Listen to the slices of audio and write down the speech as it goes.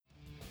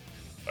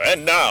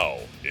And now,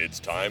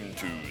 it's time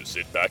to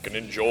sit back and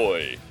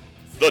enjoy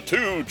the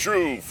Two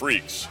True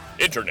Freaks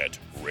Internet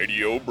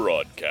Radio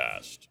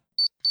Broadcast.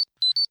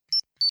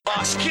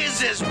 Fox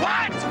Kids is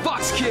what?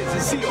 Fox Kids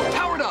is Zeo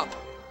powered up.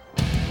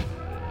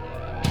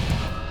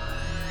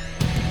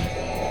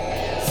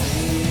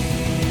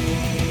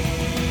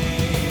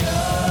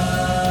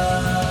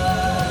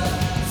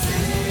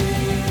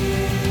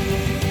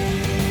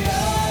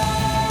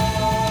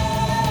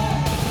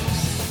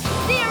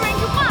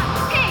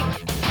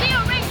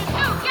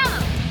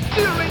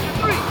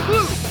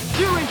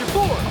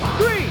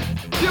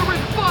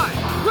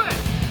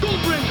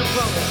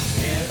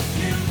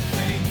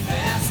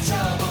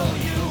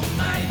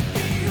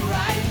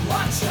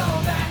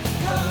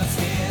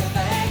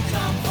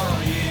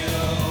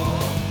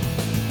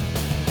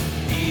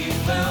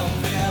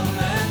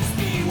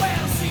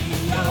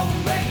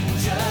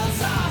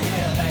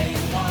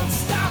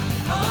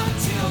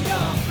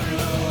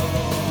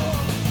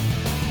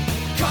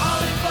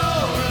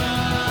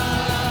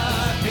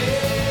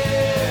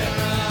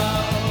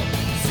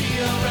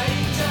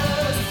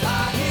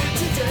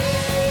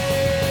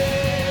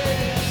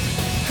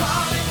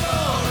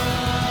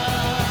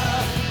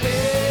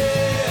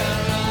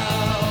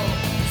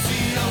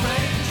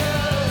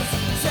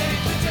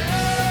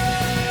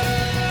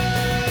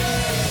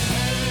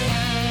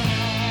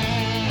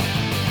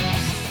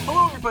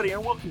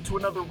 And welcome to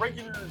another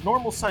regular,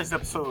 normal-sized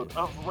episode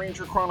of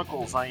Ranger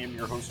Chronicles. I am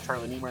your host,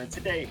 Charlie Niemeyer, and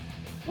today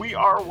we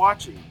are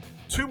watching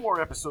two more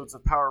episodes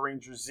of Power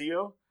Rangers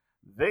Zeo.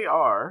 They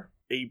are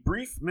A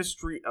Brief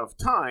Mystery of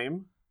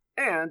Time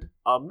and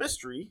A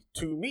Mystery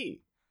to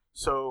Me.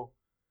 So,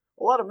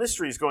 a lot of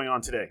mysteries going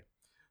on today.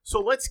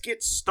 So let's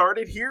get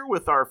started here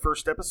with our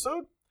first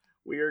episode.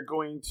 We are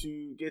going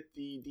to get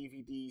the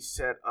DVD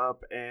set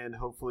up, and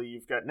hopefully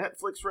you've got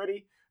Netflix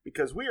ready,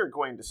 because we are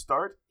going to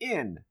start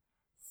in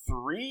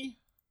 3,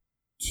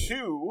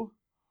 2,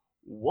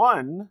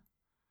 1,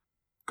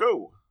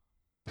 go.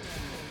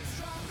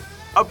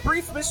 A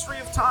Brief Mystery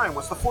of Time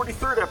was the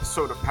 43rd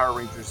episode of Power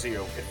Rangers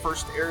Zeo. It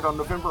first aired on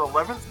November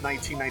 11th,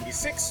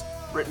 1996,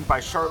 written by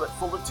Charlotte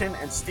Fullerton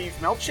and Steve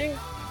Melching,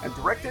 and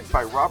directed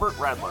by Robert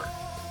Radler.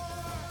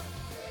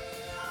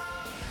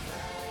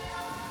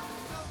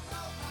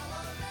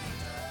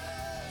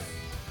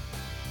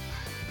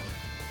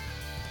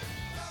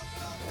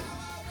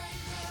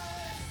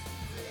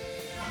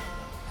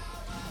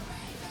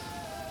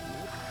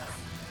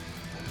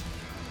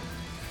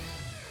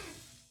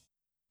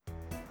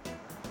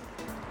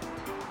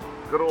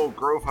 Good old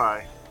Grove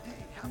High.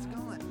 Hey, how's it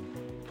going?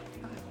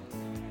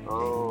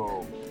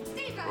 Oh,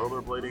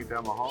 rollerblading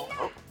down the hall.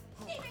 Oh,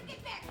 Steven,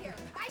 get back here!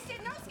 I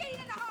said no skating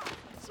in the hall!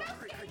 No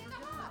skating in the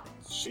hall!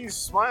 she's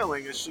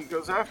smiling as she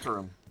goes after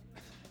him.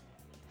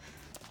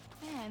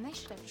 Man, they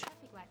should have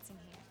traffic lights in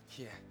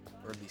here.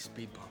 Yeah, or these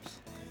speed bumps.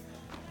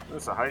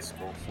 It's a high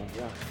school, so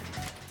yeah.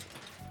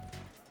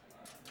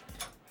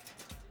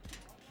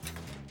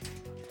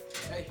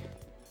 Hey,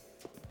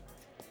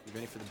 you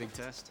ready for the big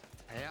test?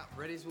 Yeah,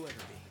 ready as we'll ever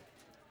be.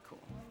 Cool.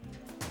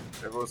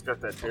 Everyone's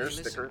got that dare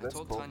Listen, sticker. That's I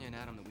told cool. Tanya and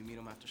Adam that we meet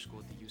them after school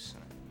at the youth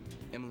center.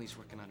 Emily's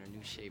working on her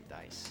new shaved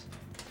ice.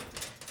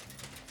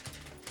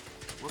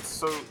 What's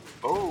so...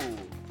 Oh.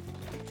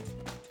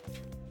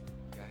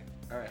 Okay.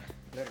 All right.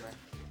 Later, man.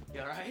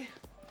 You all right?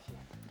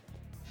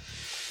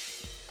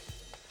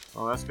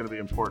 Well, that's going to be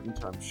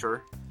important, I'm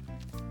sure.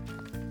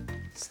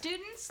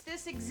 Students,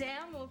 this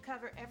exam will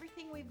cover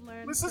everything we've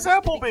learned Mrs. since the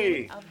Appleby!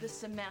 beginning of the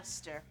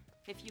semester.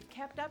 If you've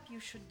kept up, you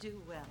should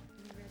do well.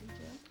 You ready,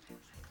 Joe?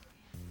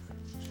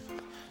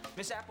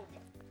 Miss Appleby.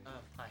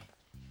 Hi.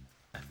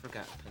 I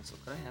forgot a pencil.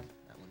 Could I have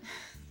that one?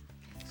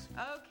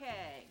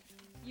 Okay.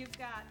 You've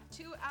got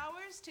 2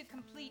 hours to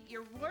complete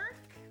your work.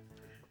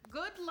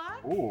 Good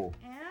luck. Ooh.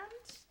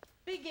 And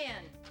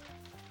begin.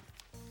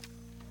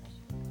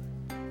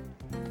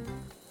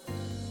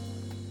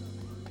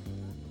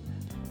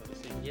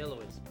 Yellow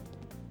is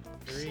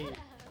green.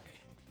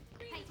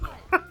 Hey,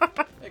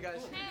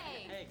 guys.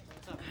 Hey! Hey,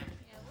 what's up?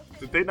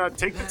 Did they not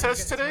take the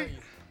test today?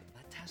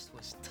 That test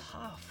was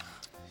tough.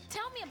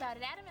 Tell me about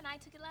it. Adam and I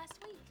took it last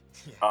week.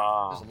 Yeah.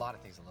 Ah. There's a lot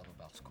of things I love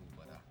about school,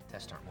 but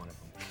tests aren't one of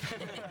them.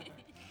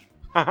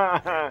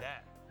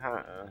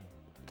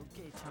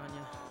 Okay,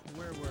 Tanya,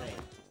 where were we?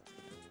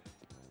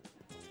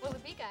 What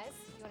would be, guys?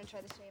 You want to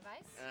try the shave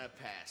ice?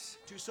 Pass.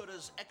 2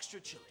 sodas, extra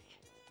chili.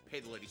 Pay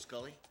the lady,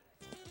 Scully.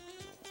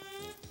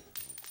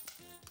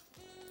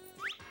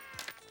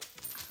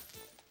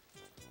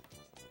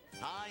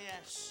 Ah,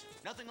 yes.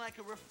 Nothing like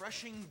a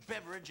refreshing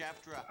beverage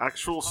after a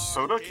Actual hard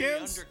soda day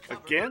cans?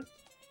 undercover. Again?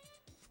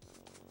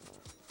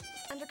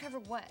 Undercover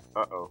what?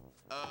 Uh-oh.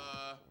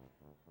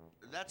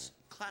 That's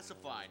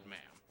classified, ma'am.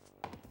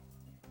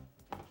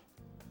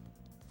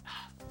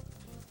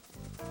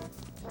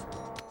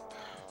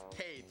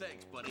 Hey,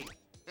 thanks, buddy.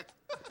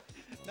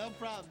 No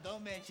problem.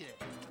 Don't mention it.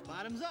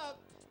 Bottoms up.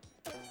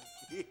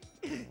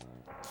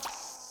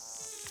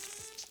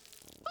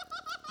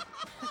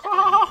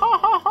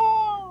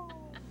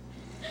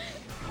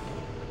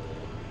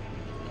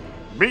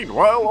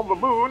 Meanwhile, on the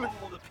moon,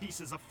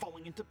 pieces are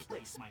falling into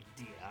place, my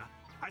dear.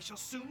 I shall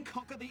soon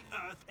conquer the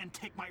Earth and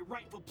take my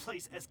rightful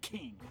place as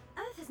king.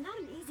 Earth is not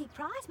an easy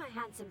prize, my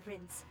handsome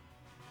prince.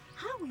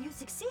 How will you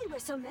succeed where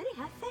so many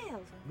have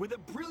failed? With a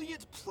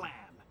brilliant plan.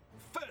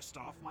 First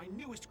off, my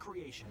newest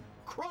creation,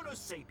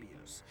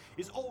 Chronosapios,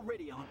 is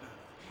already on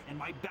Earth, and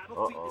my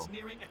battle fleet is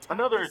nearing a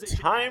Another position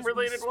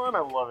time-related as we one?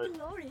 I love it.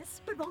 Glorious,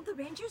 but won't the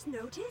Rangers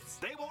notice?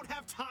 They won't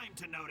have time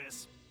to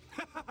notice.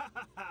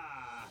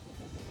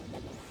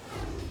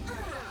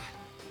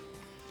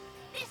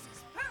 This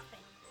is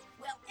perfect.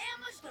 Well,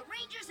 ambush the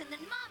Rangers and then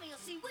Mommy will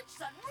see which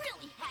son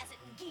really has it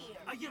in gear.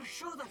 Are you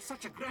sure that's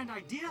such a grand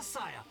idea,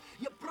 sire?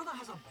 Your brother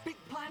has a big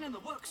plan in the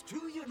works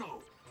too, you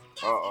know.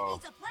 Yes, he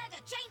needs a plan to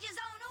change his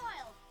own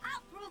oil.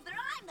 I'll prove that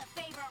I'm the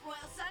favorite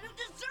royal son who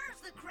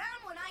deserves the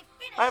crown when I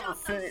finish I have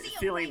off a those Zeo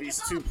feeling Rangers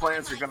these two all by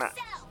plans are gonna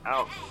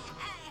myself.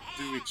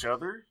 outdo each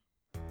other.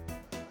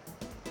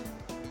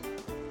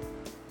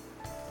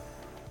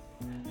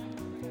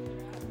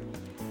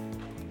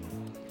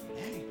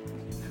 Hey,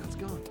 how's it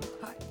going?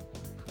 Hi.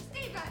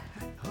 Steven!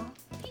 Huh?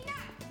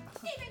 Enough!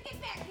 Steven,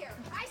 get back here!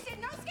 I said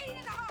no skating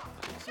in the hall!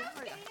 No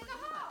skating in the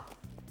hall!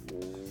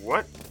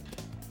 What?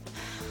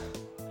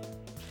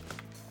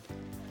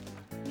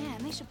 Man,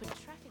 they should put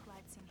traffic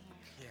lights in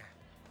here.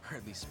 Yeah, or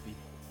at least speed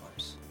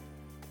bumps.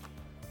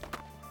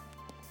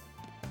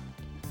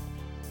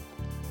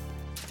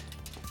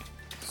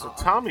 So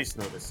Tommy's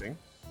noticing.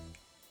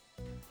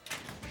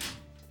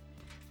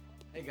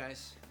 Hey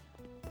guys.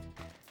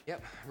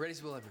 Yep, ready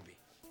as we'll ever be.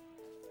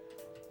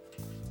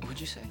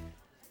 What'd you say?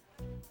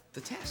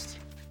 The test.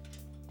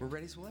 We're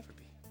ready as we'll ever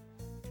be.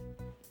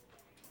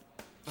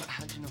 But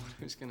how'd you know what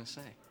I was gonna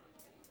say?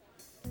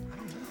 I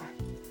don't know.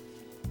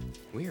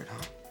 Weird,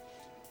 huh?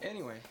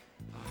 Anyway.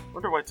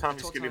 Wonder why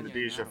Tommy's getting the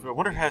deja vu. I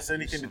wonder if it has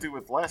anything to do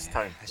with last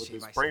time, with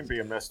his brain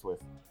being messed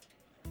with.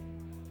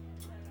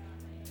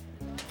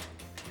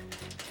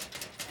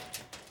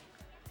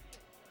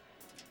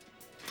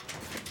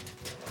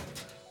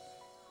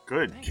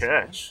 Good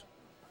catch.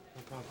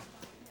 No problem.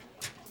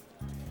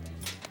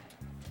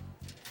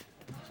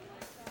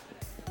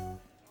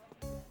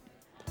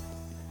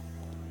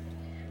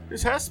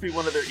 This has to be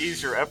one of their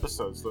easier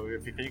episodes, though,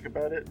 if you think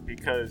about it,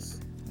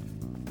 because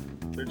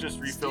they're just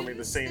refilming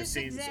the same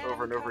scenes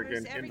over and over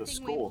again in the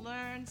school. We've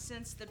learned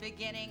since the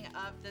beginning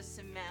of the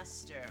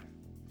semester.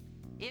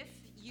 If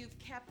you've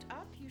kept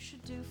up, you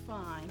should do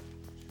fine.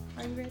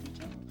 Are you ready,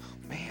 Joe?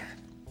 Man,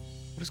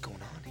 what is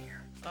going on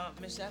here?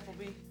 Miss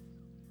Appleby?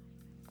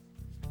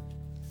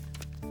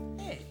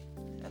 Hey,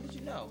 how did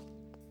you know?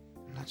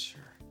 I'm not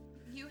sure.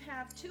 You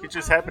have 2 He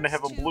just happened to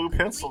have a hours blue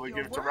pencil to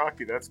complete give your to work.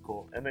 Rocky. That's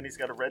cool. And then he's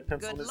got a red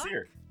pencil in Good his luck.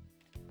 ear.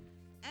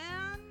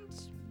 And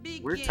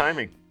begin. Weird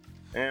timing.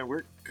 And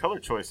weird color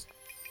choice.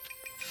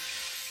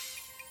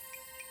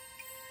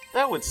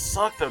 That would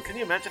suck, though. Can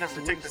you imagine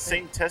having to take the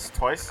same test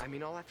twice? I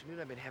mean, all afternoon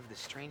I've been having this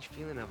strange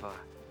feeling of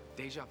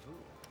deja vu.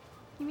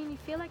 You mean you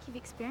feel like you've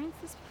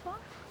experienced this before?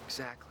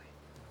 Exactly.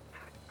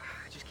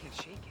 I just can't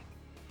shake it.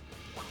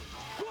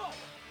 Whoa!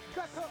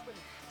 Got company!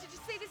 Did you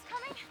see this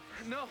coming?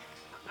 No,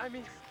 I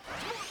mean,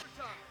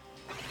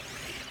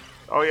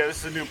 Oh, yeah,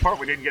 this is a new part.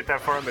 We didn't get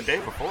that far in the day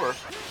before.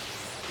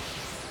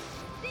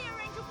 Zeo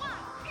Ranger 1,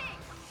 pink!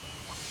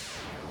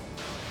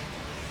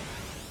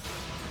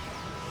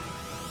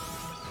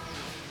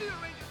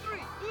 Zeo Ranger 3,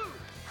 blue!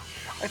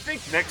 I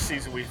think next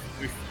season is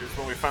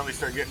when we finally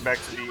start getting back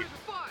to the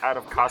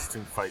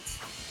out-of-costume fights.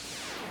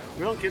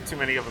 We don't get too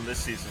many of them this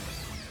season.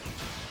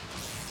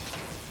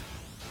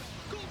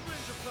 Gold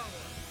Ranger power!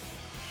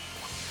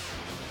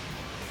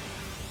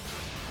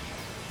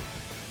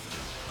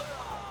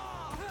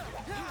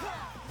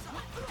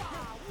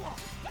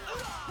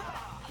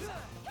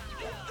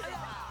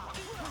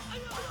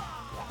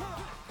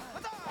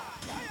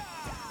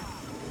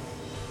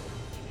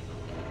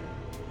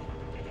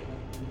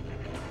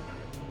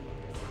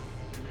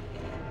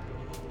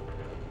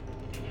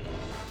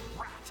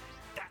 Rat!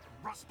 That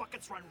rust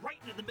bucket's run right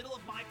into the middle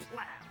of my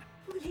plan.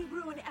 Will he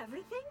ruin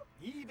everything?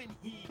 Even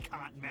he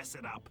can't mess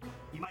it up.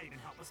 He might even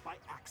help us by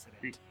accident.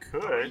 He The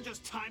could. Rangers'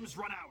 time's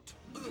run out.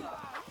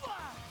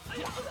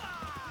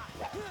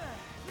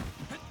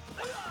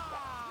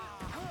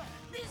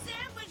 This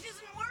ambush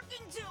isn't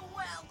working too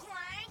well,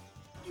 Clank!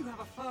 You have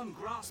a firm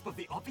grasp of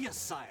the obvious,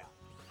 sire.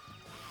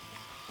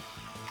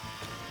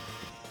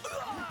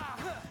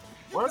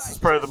 Well, this is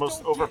probably the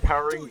most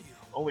overpowering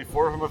only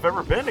 4 of them have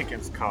ever been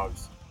against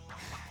Cogs.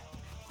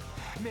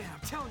 man,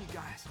 I'm telling you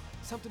guys,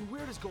 something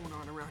weird is going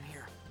on around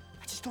here.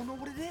 I just don't know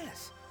what it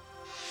is.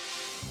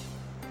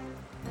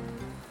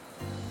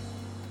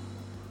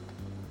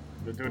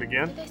 Gonna do it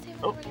again? Did they say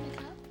when Oh, they were gonna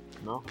come?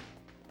 no.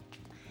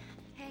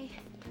 Hey.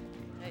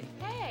 Hey.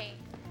 Hey.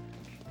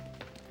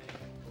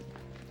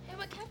 Hey,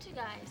 what kept you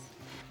guys?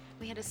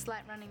 We had a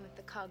slight running with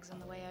the cogs on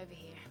the way over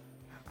here.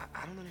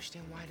 I don't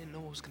understand why I didn't know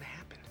what was gonna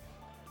happen.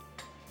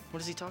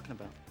 What is he talking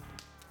about?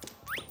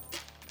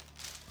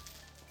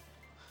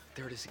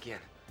 There it is again.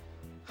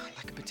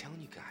 Like I've been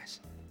telling you guys.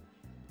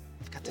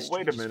 I've got this Well,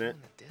 wait a strangest minute.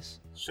 feeling that this.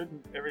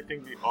 Shouldn't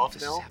everything be off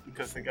this is now happening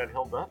because they got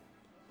held up?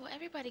 Well,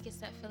 Everybody gets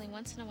that feeling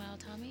once in a while,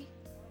 Tommy.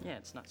 Yeah,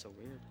 it's not so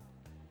weird.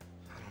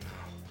 I don't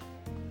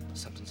know.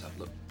 Something's up.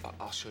 Look,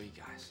 I'll show you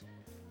guys.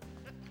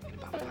 In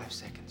about 5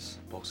 seconds,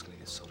 Bulk's gonna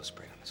get soda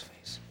sprayed on his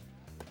face.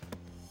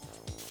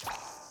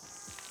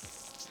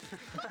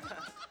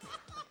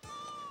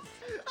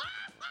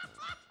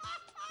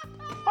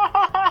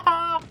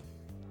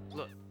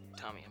 Look,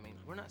 Tommy, I mean,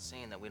 we're not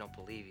saying that we don't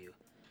believe you,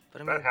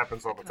 but I That mean,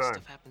 happens all that the kind of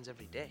time. Stuff happens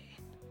every day.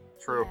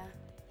 True. Yeah,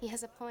 he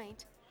has a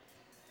point.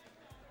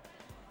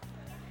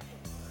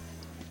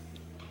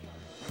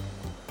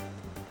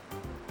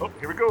 Oh,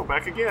 here we go,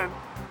 back again.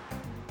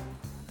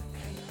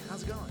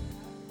 How's it going?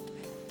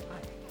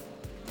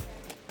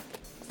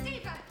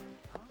 Stephen!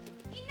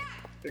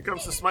 Here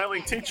comes the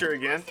smiling teacher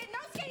again. No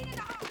skating in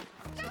the hall!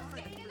 No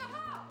skating in the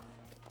hall!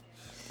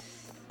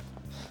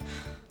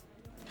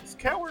 This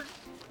coward.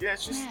 Yeah,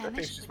 she's. Man, I they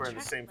think should she's put wearing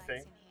the traffic same lights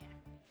thing.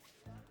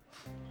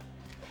 in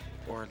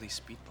here. Or at least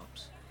speed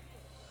bumps.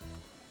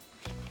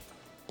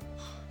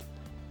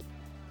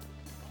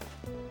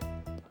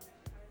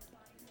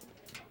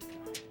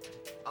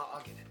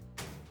 I'll get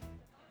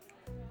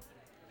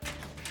it.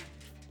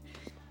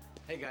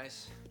 Hey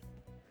guys.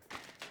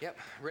 Yep,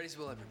 ready as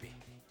we'll ever be.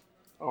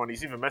 Oh, and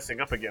he's even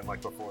messing up again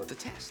like before. The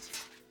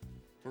test.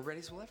 We're ready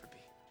as we'll ever be.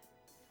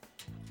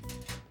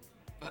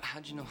 But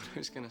how'd you know what I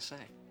was gonna say?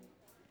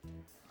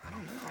 I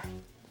don't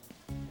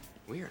know.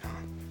 Weird, huh?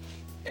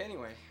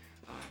 Anyway,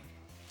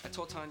 I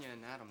told Tanya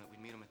and Adam that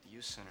we'd meet them at the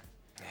youth center.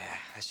 Yeah,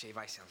 that shave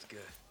ice sounds good.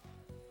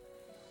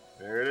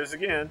 There it is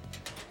again.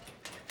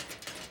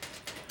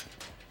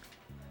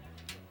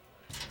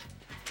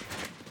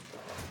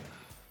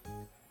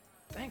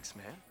 Thanks,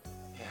 man.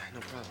 Yeah, no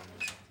problem.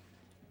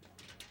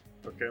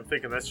 Okay, I'm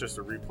thinking that's just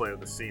a replay of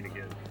the scene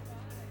again.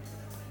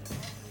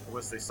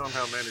 Unless they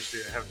somehow managed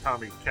to have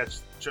Tommy catch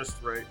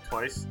just right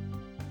twice.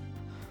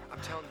 I'm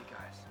telling you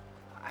guys,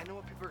 I know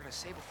what people are gonna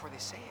say before they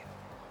say it.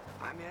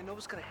 I mean, I know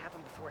what's gonna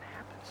happen before it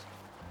happens.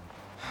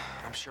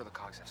 I'm sure the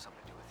cogs have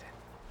something to do with it.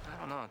 I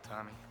don't know,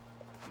 Tommy.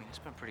 I mean, it's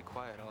been pretty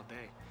quiet all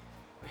day.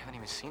 We haven't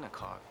even seen a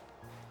cog.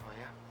 Oh,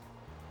 yeah?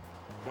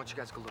 Why don't you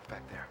guys go look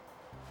back there?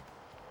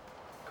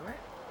 Go ahead.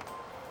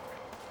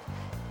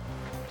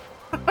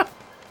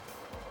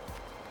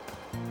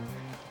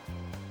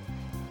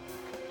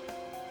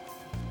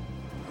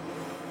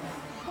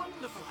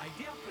 Wonderful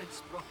idea, Prince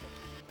Sprocket.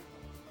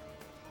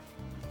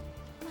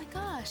 Oh my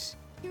gosh,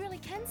 you really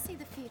can see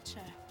the future.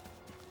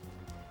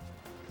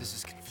 This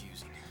is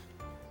confusing.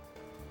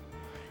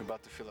 You're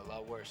about to feel a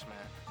lot worse,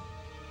 man.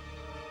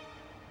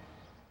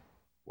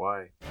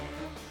 Why?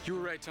 You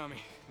were right, Tommy.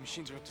 The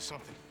machines are up to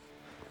something.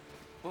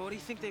 Well, what do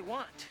you think they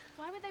want?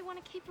 Why would they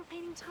want to keep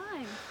repeating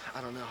time?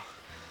 I don't know.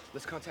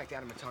 Let's contact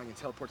Adam and Tanya and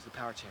teleport to the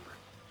power chamber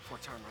before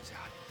time runs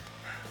out.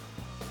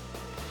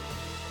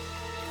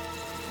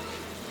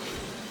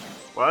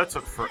 Well, that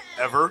took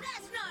forever.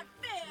 That's not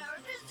fair!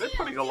 They're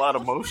putting a lot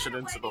of motion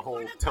into the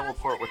whole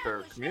teleport with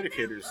their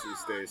communicators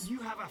these days. You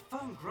have a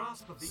firm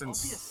grasp of the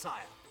Since- obvious, sire.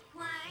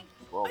 Clank,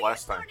 Well, are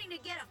last you time. starting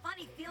to get a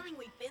funny feeling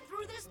we've been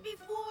through this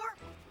before?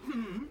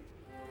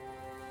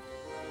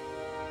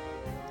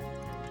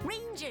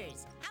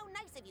 Rangers, how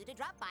nice of you to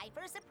drop by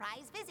for a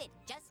surprise visit.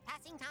 Just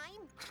passing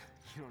time?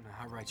 You don't know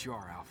how right you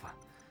are, Alpha.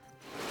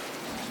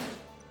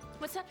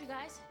 What's up, you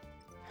guys?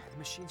 The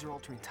machines are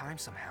altering time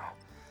somehow.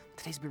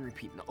 Today's been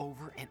repeating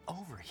over and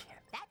over again.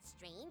 That's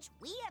strange.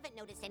 We haven't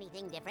noticed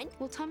anything different.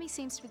 Well, Tommy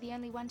seems to be the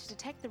only one to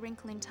detect the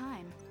wrinkle in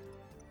time.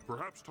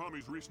 Perhaps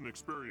Tommy's recent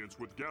experience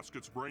with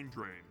Gasket's brain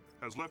drain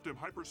has left him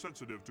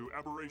hypersensitive to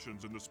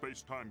aberrations in the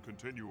space-time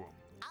continuum.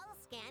 I'll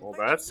scan Well,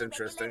 for that's any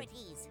interesting.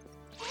 irregularities.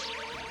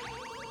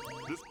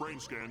 This brain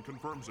scan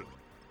confirms it.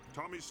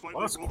 Tommy's slightly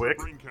Well, that's altered quick.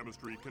 brain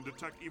chemistry can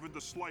detect even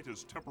the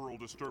slightest temporal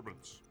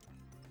disturbance.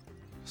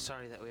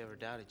 Sorry that we ever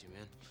doubted you,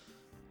 man.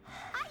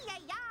 Ay,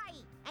 ay, ay!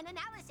 An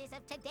analysis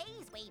of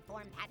today's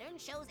waveform pattern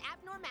shows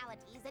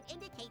abnormalities that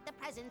indicate the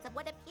presence of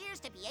what appears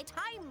to be a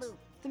time loop.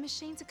 The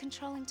machines are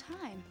controlling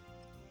time.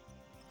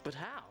 But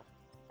how?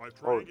 I Oh,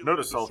 triangulated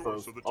notice the also,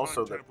 source of the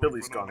also time that tampering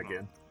Billy's gone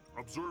phenomenon. again.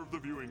 Observe the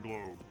viewing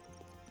globe.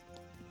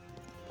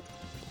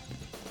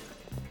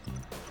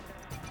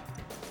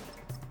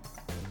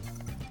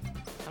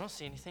 I don't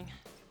see anything.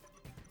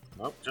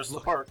 Nope, just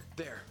Look, the park.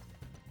 There.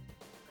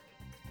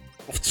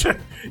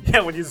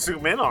 Yeah, when you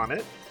zoom in on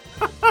it.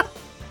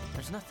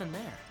 There's nothing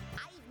there.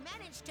 I've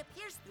managed to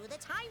pierce through the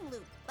time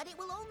loop, but it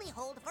will only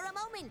hold for a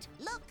moment.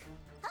 Look!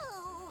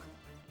 Oh!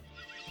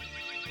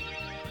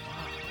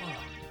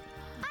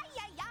 Ay,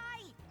 ay,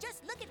 ay!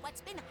 Just look at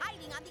what's been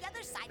hiding on the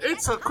other side of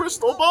It's that a time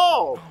crystal loop.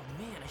 ball!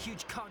 Oh man, a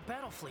huge cog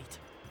battle fleet.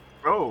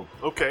 Oh,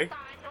 okay.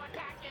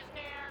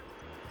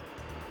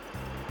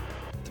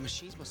 The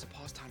machines must have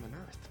paused time on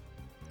Earth.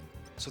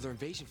 So their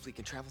invasion fleet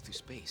can travel through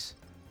space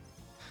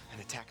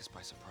and attack us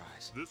by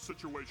surprise. This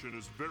situation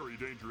is very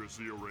dangerous,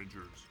 Zeo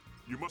Rangers.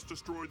 You must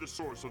destroy the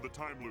source of the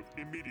time loop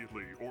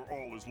immediately, or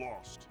all is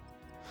lost.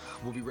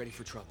 We'll be ready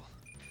for trouble.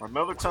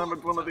 Another time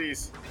with one of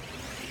these.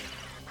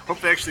 Hope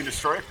they actually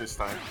destroy it this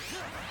time.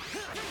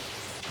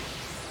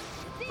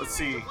 Let's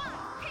see.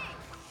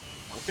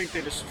 I think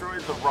they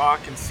destroyed the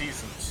Rock in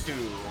Season 2.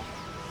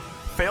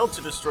 Failed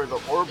to destroy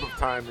the Orb of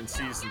Time in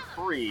Season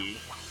 3.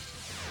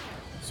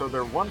 So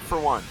they're 1 for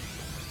 1.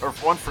 Or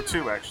 1 for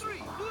 2,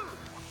 actually.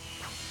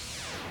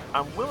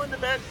 I'm willing to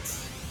bet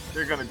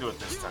they're going to do it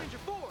this time.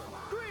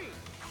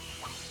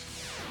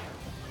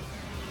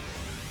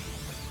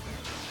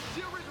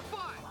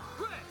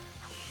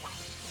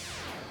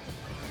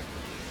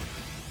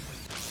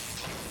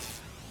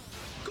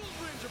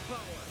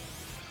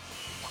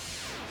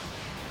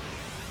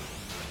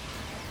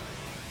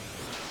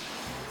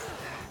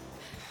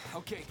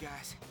 Okay,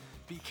 guys,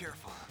 be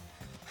careful.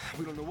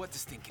 We don't know what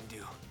this thing can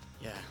do.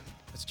 Yeah,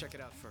 let's check it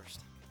out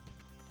first.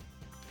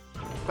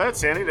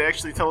 That's Annie. They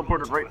actually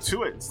teleported right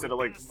to it instead of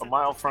like a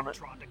mile from it.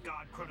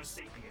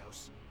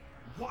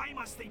 Why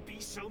must they be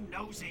so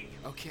nosy?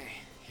 Okay,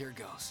 here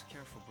goes.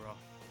 Careful, bro.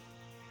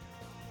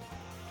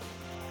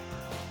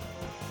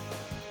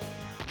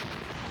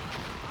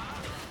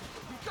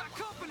 We've got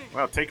company.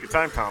 Well, take your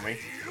time, Tommy.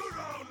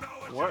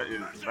 What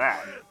is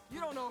that? You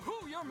don't know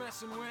who you're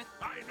messing with.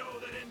 I know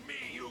that in me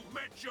you've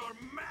met your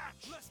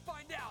match. Let's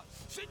find out.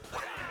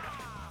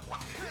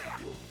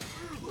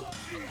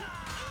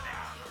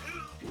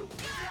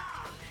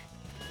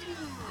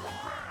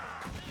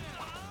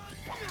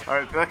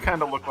 Alright, that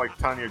kind of looked like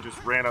Tanya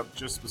just ran up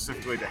just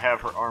specifically to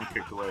have her arm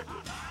kicked away.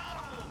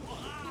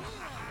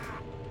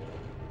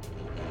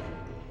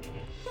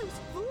 Those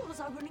fools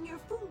are running your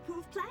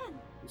foolproof plan.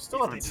 We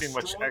still haven't seen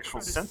much actual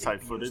Sentai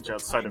footage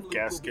outside of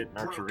Gasket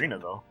and Archerina,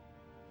 though.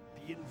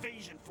 The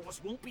invasion force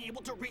won't be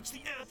able to reach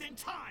the Earth in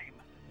time.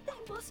 They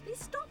must be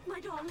stopped, my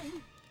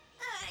darling.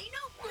 Hey,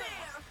 no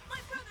fair! My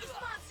brother's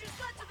monsters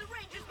got to the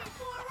Rangers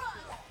before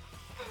us!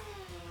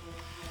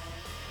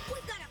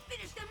 We've got to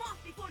finish them off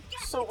before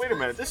Gasket So, wait a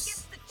minute,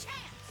 gets the chance!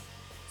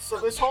 So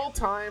this whole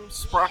time,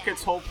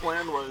 Sprocket's whole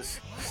plan was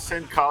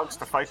send Cogs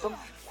to fight them?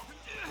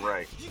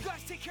 Right.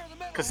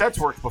 Because that's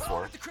worked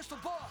before.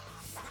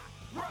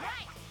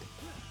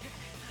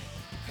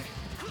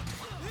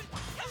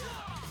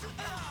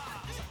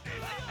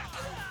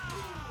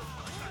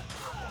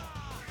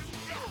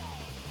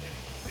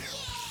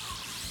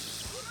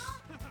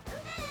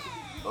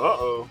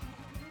 Uh-oh.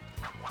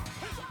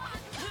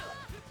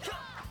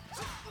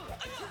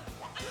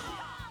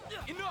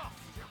 Enough!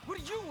 What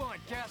do you want,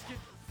 Gasket?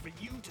 For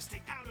you to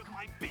stay out of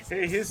my business.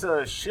 Hey, his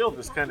shield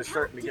is kind of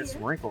starting to get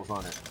some wrinkles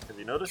on it. Have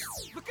you noticed?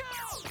 Look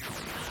out!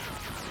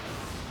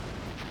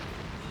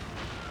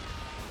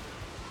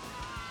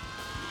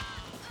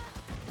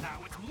 Now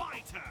it's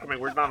my turn. I mean,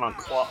 we're not on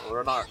cloth.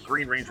 We're not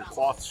Green Ranger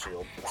cloth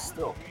shield, but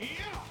still.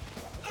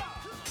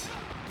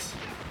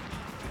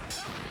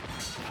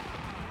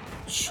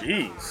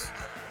 Jeez.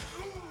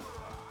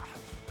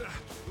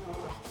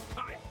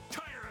 I'm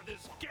tired of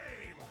this game.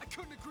 I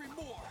couldn't agree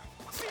more.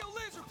 See a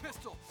laser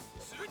pistol.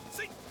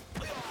 See.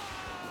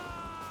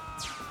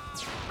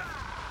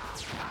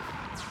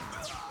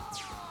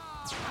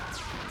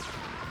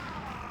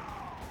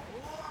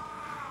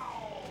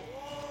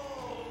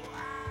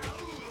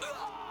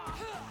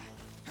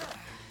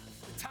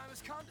 The time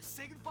has come to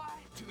say goodbye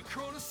to the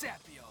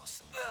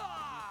Chronosapios.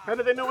 How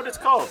do they know what it's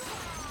called?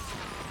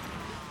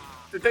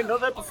 Did they know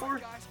that before?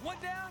 Guys, one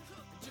down,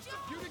 just a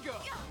few to go.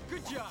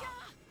 Good job.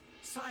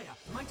 Sire,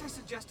 might I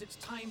suggest it's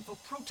time for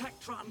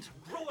Protectron to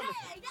grow a little?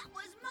 Hey, that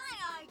was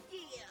my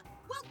idea!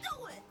 We'll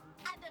do it!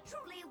 And a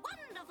truly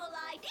wonderful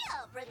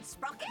idea, Prince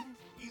Sprocket!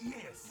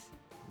 Yes.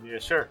 Yeah,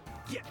 sure.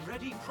 Get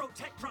ready,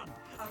 Protectron.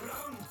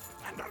 Around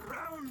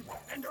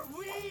and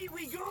away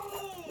we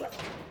go!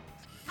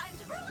 Time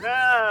to grow!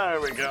 There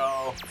we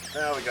go.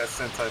 Now we got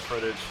Sentai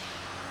footage.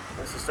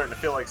 This is starting to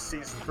feel like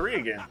Season 3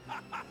 again.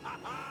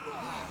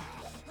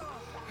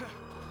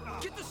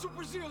 Get the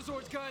Super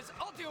Zeozords, guys.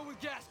 I'll deal with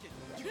Gasket.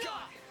 You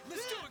got it.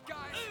 Let's do it,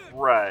 guys.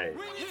 Right.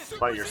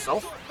 By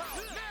yourself?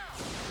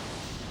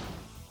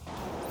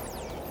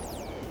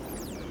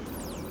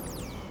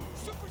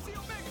 Super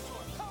Zeo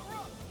Megazord, power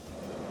up.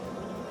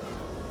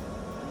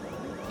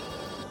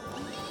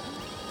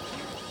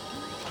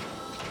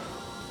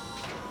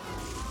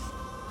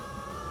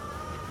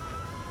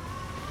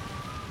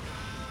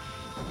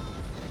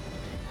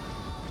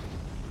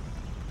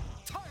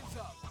 Time's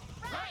up.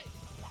 Right.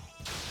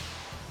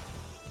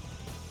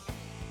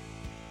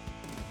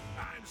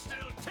 I'm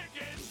still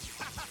ticking.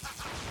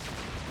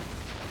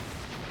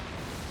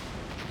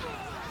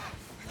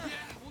 Yeah,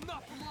 we'll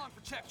not be long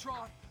for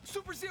Chektron.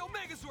 Super Zeo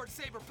Megazord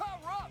Saber,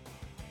 power up.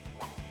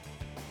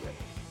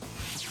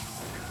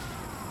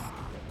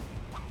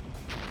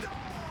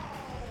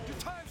 Your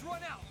time's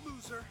run out,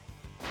 loser.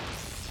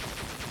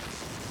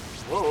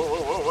 Whoa, whoa,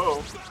 whoa, whoa,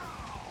 whoa.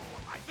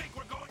 I think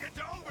we're going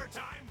into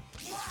overtime.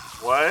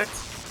 What?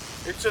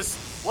 It just...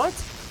 What?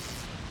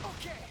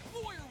 Okay,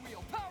 Warrior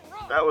Wheel, power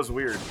up. That was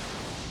weird.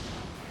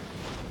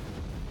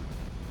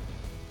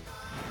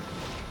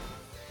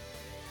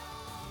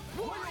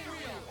 Warrior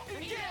Wheel,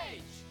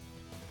 engage.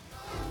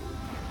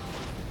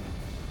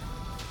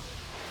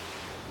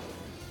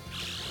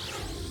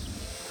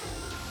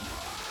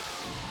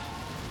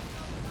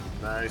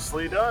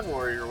 Nicely done,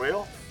 Warrior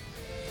Wheel.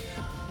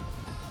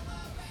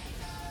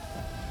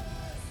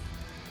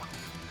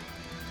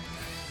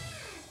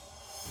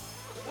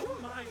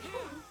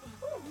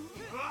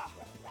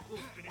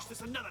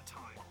 this another time.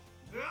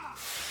 Ah!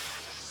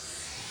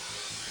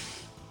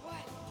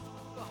 What?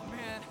 Oh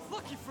man,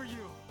 lucky for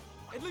you.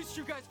 At least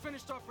you guys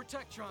finished off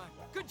Protectron.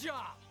 Good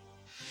job.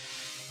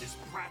 This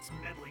brat's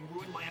meddling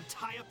ruined my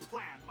entire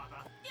plan,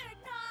 Mother. Did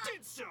not.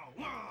 Did so.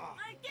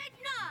 I did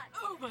not.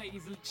 Oh, my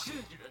evil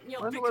children.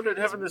 When would it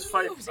having this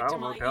fight, I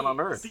don't know, down on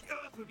Earth? The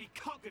Earth would be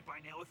conquered by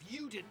now if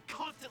you didn't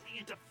constantly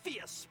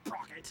interfere,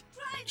 Sprocket.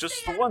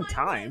 Just the one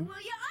time.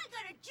 Well, yeah, I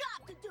got a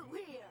job to do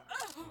here.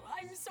 Oh,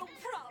 I'm so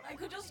proud I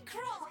could just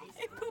cry.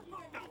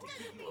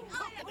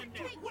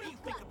 What do you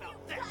think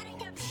about that?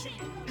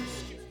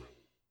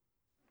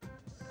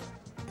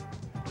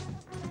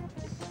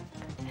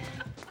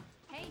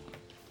 Hey.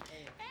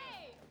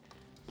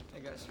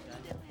 Hey guys.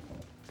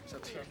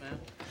 What's up, man?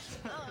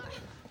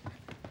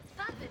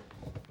 Stop it.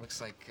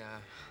 Looks like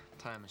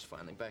time is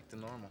finally back to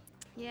normal.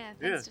 Yeah,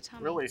 Yeah, thanks to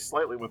Tommy. really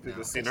slightly went through No,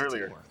 the scene thanks to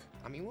earlier. teamwork.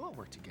 I mean, we'll all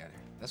work together.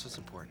 That's what's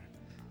important.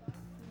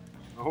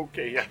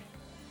 Okay, yeah.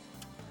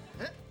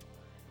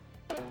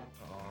 I'm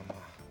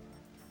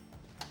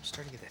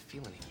starting to get that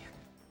feeling again.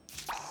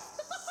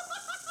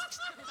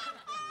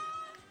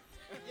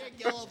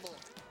 You're gullible.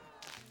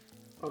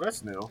 Oh,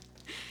 that's new.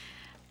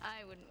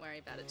 I wouldn't worry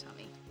about it,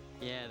 Tommy.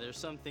 Yeah, there's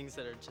some things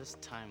that are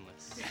just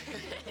timeless.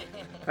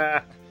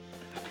 I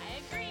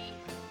agree.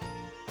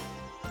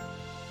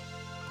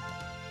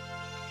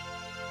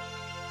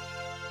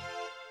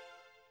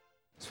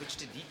 Switch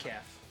to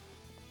decaf.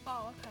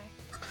 Oh, okay.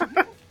 You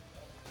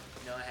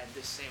know, I had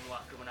this same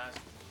locker when I was a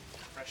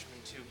freshman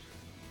too.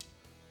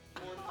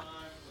 One time,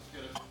 let's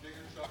get a bigger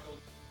chuckle.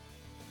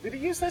 Did he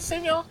use that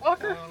same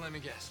locker? Oh, let me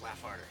guess.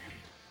 Laugh harder.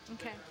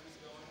 Okay.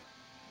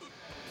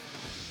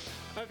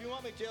 If you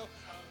want me, Jill.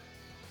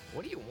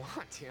 What do you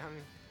want? I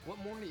mean, what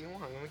more do you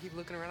want? I'm gonna keep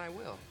looking around. I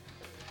will.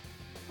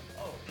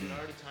 Oh, is it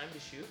already time to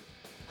shoot?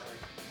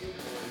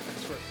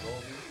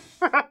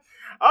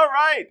 All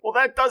right. Well,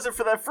 that does it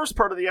for that first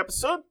part of the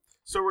episode.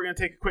 So we're going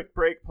to take a quick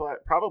break,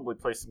 probably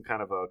play some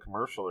kind of a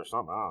commercial or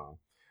something. I don't know.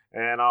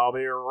 And I'll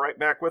be right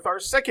back with our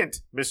second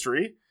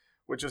mystery,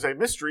 which is a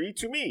mystery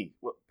to me.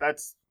 Well,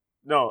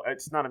 no,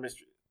 it's not a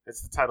mystery.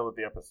 It's the title of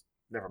the episode.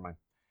 Never mind.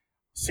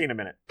 See you in a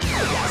minute.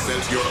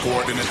 Says your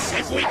coordinates.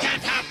 If we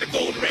can't have the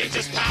Gold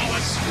Ranger's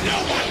powers, no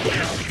one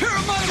will.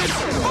 Pyramidus,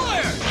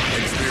 fire!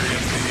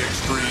 Experience the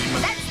extreme.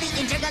 That's the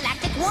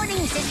intergalactic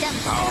warning system.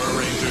 Power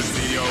Rangers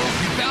Zeo.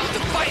 Bound to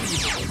fight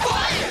you.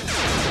 Fire!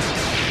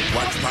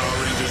 Watch Power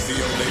Rangers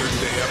Zeo later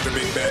today after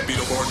Big Bad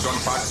Beetleborgs on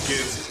Fox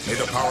Kids. May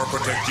the power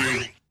protect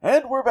you.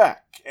 And we're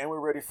back. And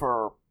we're ready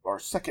for our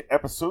second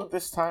episode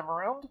this time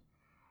around.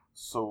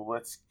 So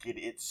let's get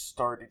it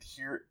started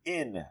here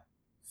in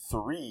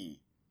 3,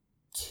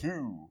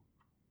 2,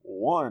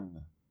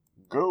 1,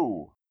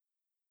 go.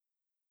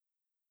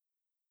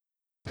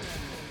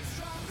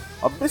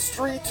 A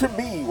Mystery to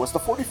Me was the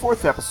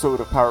 44th episode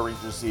of Power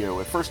Rangers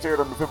Zeo. It first aired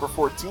on November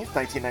 14th,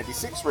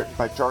 1996, written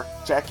by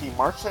Jackie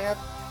Marchand,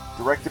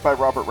 directed by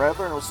Robert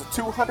Radler, and was the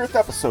 200th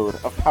episode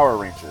of Power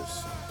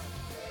Rangers.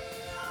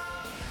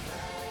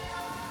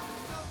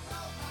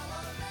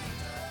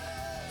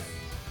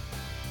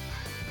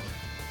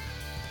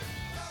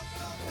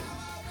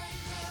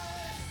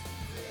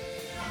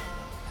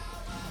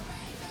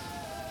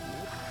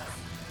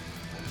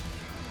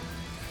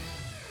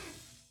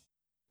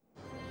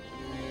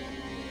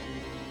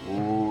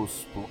 Ooh,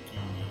 spooky.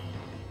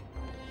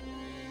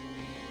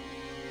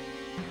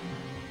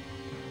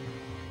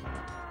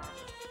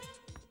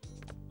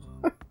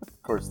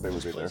 Of course they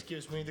would be there. This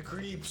gives me the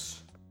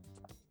creeps.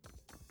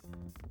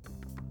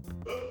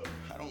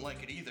 I don't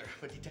like it either,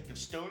 but Detective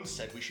Stone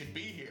said we should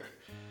be here.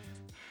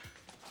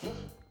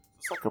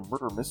 It's like a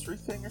murder mystery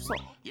thing or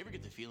something. You ever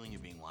get the feeling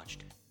you're being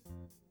watched?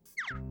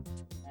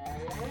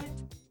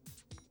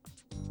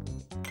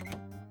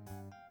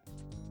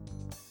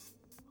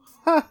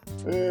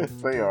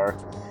 They are.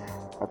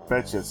 I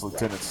bet you it's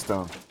Lieutenant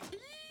Stone.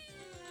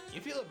 You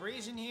feel a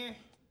breeze in here?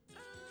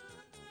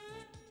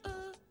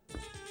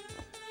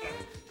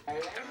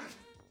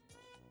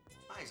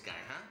 Nice guy,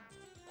 huh?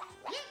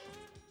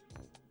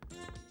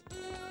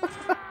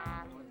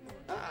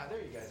 There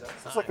you guys are.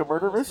 It's like a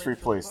murder mystery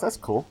place. That's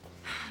cool.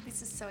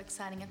 This is so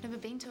exciting. I've never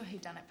been to a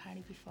whodunit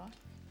party before.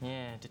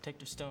 Yeah,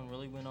 Detective Stone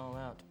really went all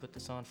out to put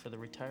this on for the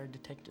Retired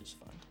Detectives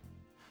Fund.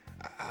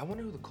 I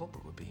wonder who the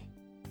culprit would be.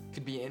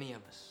 Could be any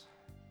of us.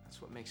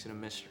 That's what makes it a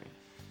mystery.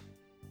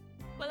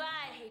 Well,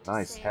 I hate to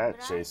Nice say hat, it,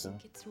 but Jason. I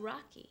think it's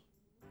Rocky.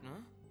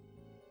 Huh?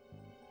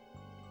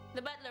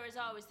 The butler is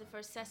always the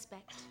first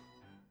suspect.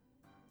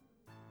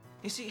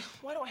 You see,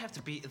 why do I have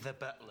to be the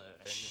butler?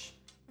 Shh.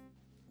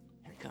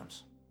 Here he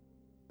comes.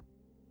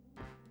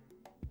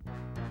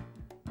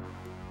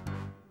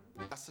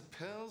 I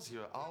suppose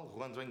you're all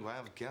wondering why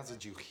I've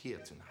gathered you here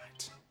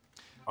tonight.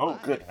 Oh,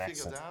 good I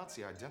figured accent. out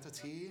the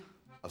identity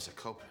of the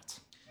culprit.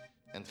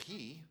 And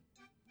he,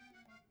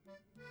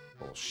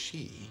 or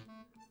she,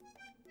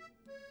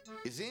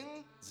 is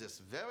in this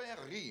very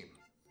room.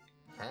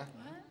 Huh?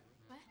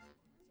 What?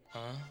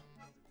 Huh?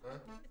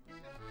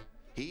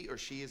 He or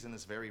she is in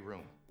this very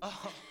room.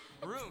 Oh,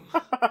 room.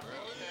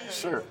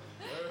 Sure.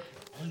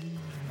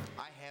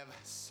 I have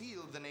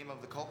seal the name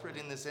of the culprit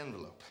in this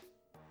envelope.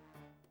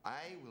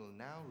 I will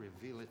now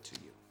reveal it to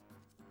you.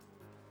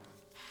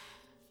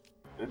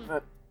 Isn't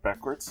that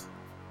backwards?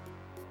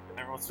 And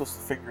everyone's supposed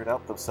to figure it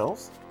out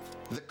themselves?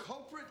 The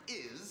culprit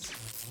is...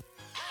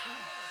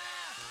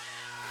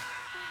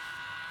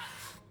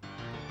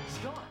 He's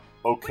gone.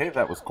 Okay,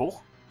 that was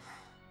cool.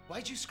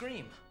 Why'd you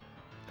scream?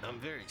 I'm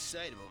very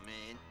excitable,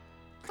 man.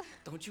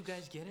 Don't you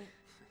guys get it?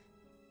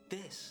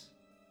 This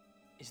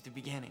is the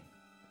beginning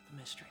of the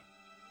mystery.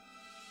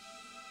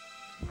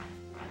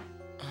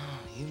 Oh,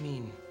 you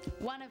mean...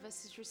 One of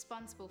us is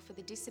responsible for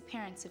the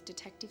disappearance of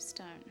Detective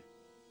Stone.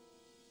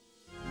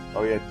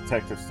 Oh yeah,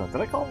 Detective Stone.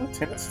 Did I call him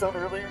Lieutenant Stone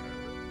earlier?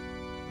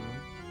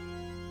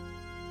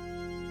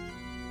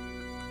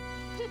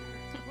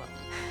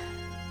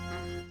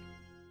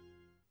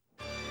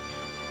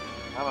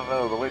 I don't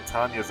know, the way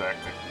Tanya's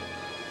acting.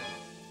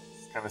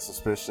 It's kind of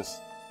suspicious.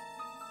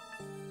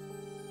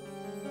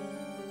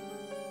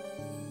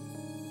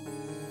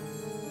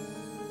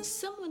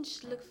 Someone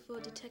should look for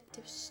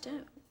Detective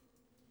Stone.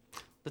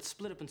 Let's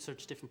split up and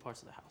search different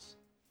parts of the house.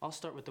 I'll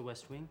start with the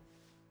west wing.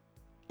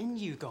 And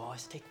you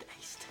guys take the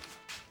east.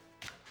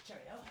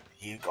 Cheerio.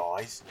 You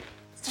guys.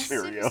 As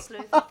Cheerio. Super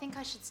Sleuth, I think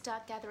I should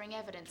start gathering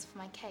evidence for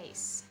my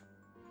case.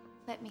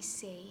 Let me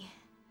see.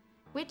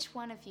 Which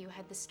one of you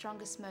had the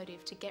strongest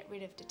motive to get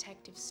rid of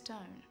Detective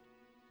Stone?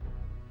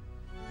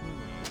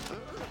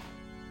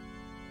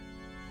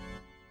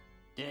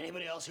 Did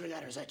anybody else hear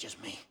that, or is that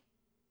just me?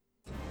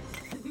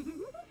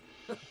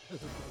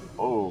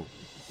 Oh.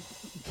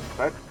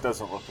 That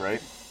doesn't look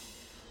right.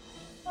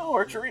 Oh,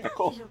 Archerina,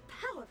 cool. Little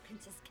power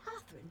Princess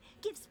Catherine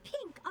gives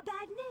Pink a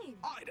bad name.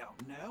 I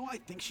don't know. I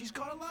think she's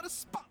got a lot of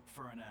spunk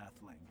for an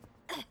earthling.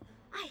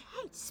 I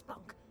hate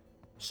spunk.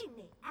 She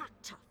may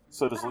act tough.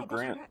 So does but Lou I bet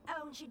Grant. on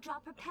her own she'd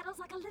drop her petals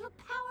like a little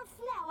power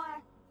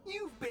flower.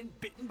 You've been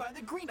bitten by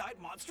the green-eyed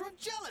monster of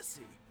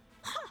jealousy.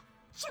 Ha!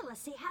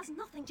 Jealousy has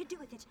nothing to do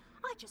with it.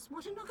 I just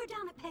want to knock her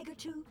down a peg or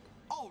two.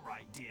 All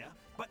right, dear.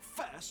 But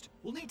first,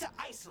 we'll need to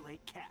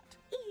isolate Cat.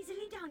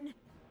 Easily done.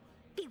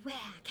 Beware,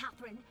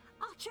 Catherine.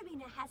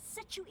 Archerina has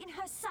set you in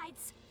her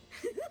sights.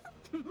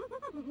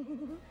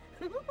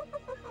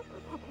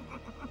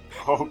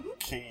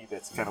 Okay,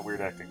 that's kind of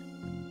weird acting.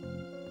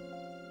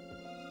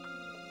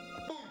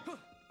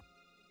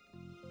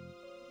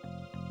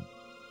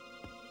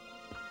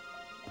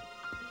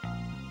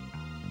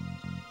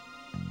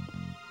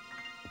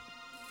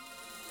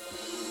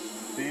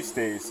 These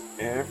days,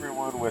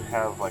 everyone would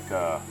have like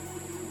a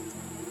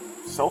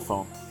cell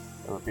phone.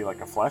 It would be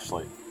like a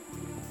flashlight.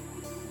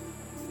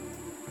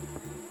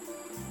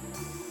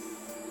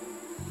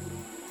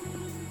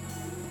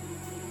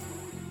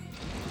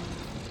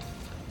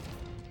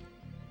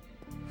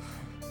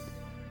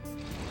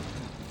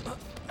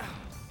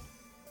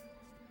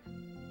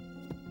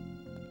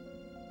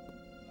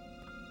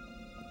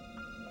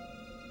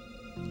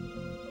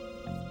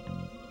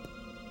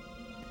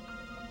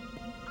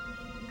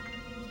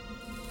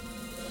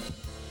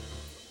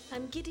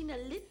 I'm getting a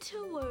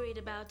little worried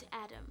about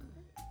Adam.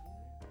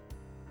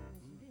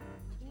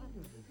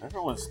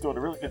 Everyone's doing a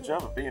really good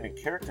job of being in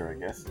character, I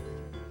guess.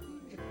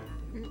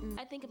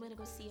 I think I'm gonna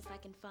go see if I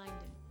can find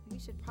him. We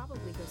should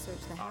probably go search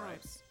the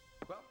house.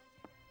 Well,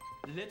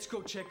 let's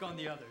go check on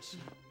the others.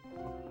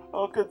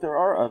 Oh, good, there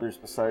are others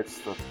besides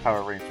the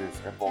Power Rangers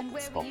and And Vulcan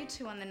where Skull. were you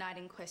two on the night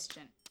in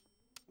question?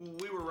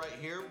 We were right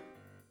here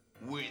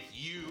with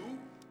you.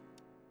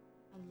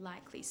 A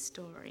likely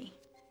story.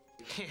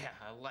 Yeah,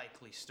 a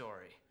likely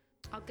story.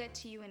 I'll get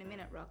to you in a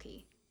minute,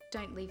 Rocky.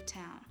 Don't leave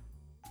town.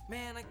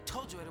 Man, I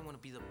told you I didn't want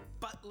to be the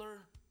butler.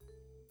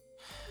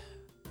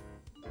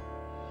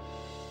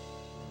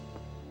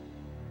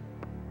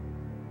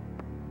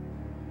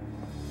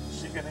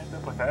 Is she gonna end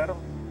up with Adam?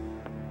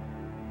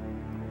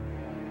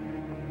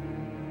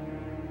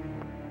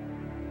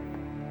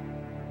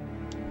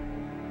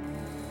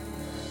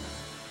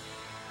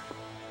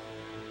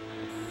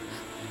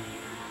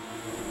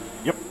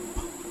 Yep.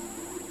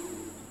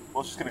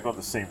 Well, she's gonna go in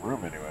the same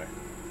room anyway.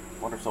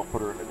 Wonder if they'll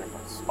put her in a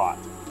different spot.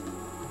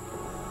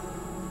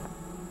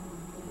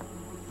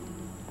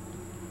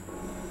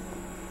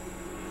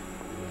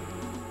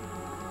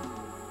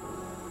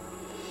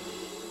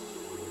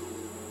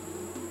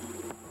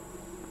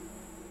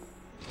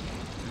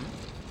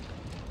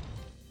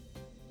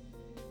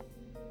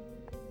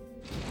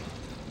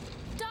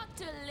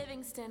 Dr.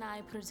 Livingston,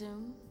 I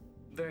presume.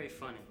 Very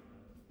funny.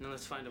 Now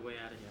let's find a way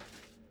out of here.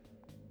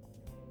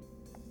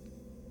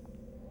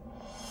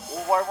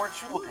 Well, why weren't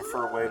you looking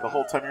for a way the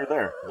whole time you're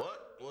there?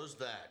 What was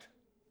that?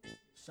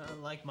 Sounded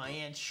like my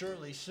Aunt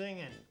Shirley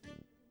singing.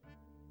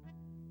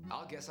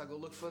 I'll guess I'll go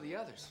look for the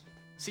others.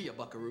 See ya,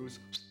 buckaroos.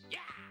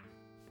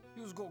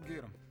 You just go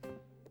get him.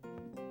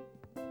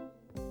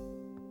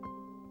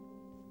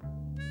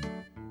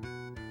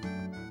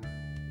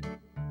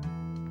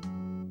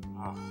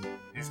 Oh,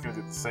 he's gonna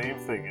do the same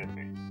thing, isn't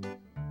he?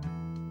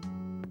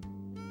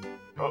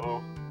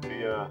 Uh-oh.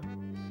 The,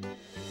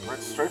 red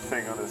stripe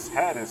thing on his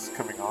hat is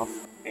coming off,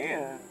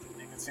 and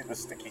you can see the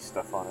sticky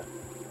stuff on it.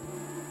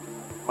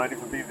 Might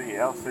even be the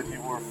outfit he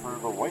wore for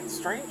the White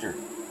Stranger.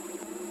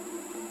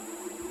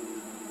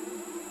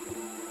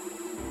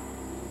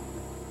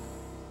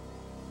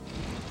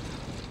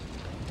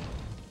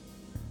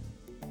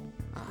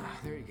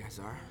 There you guys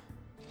are.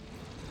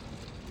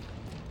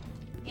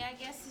 Yeah, I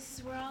guess this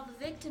is where all the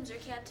victims are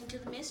kept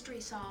until the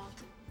mystery's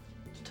solved.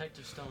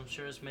 Detective Stone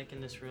sure is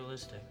making this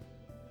realistic.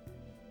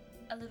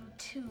 A little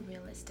too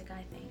realistic,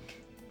 I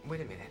think.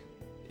 Wait a minute.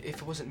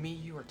 If it wasn't me,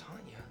 you, or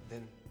Tanya,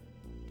 then...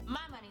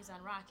 My money's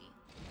on Rocky.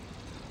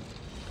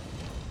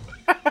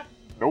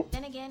 Nope.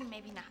 Then again,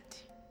 maybe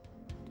not.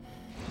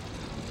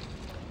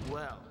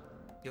 Well,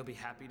 you'll be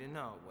happy to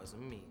know it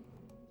wasn't me.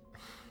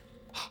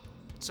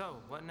 So,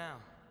 what now?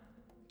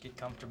 Get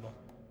comfortable.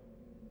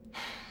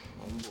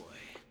 Oh boy.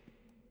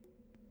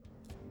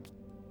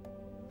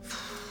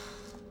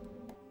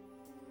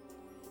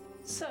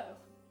 So,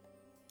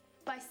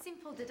 by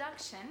simple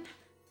deduction,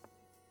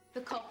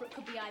 the culprit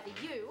could be either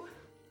you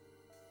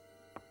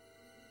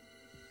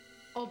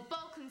or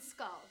Bulk and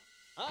Skull.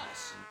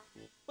 Us?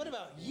 What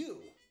about you?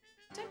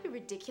 Don't be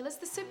ridiculous.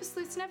 The Super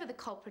Sleuth's never the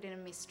culprit in a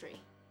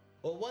mystery.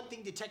 Well, one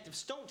thing Detective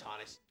Stone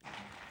taught us.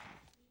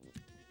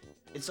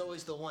 It's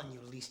always the one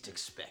you least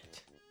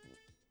expect.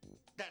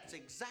 That's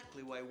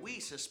exactly why we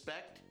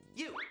suspect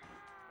you.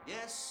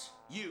 Yes,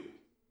 you.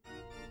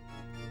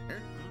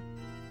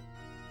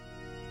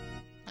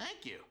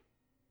 Thank you.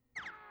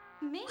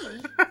 Me?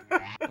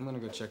 I'm gonna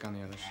go check on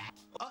the others.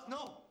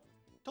 No.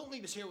 Don't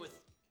leave us here with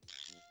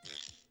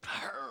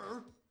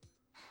her.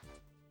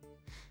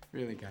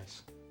 Really,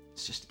 guys.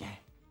 It's just a game.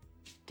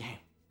 Game.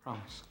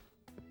 Promise.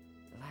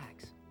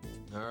 Relax.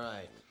 All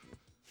right.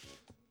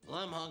 Well,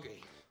 I'm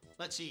hungry.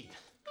 Let's eat.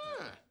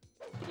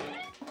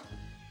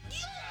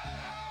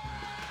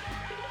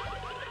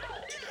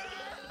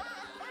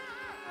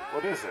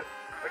 What is it?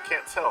 I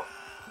can't tell.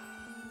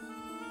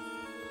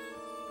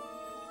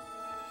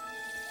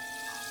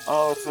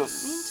 Oh, it's a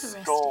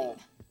skull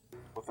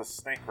with a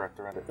snake wrapped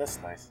around it. That's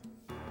nice.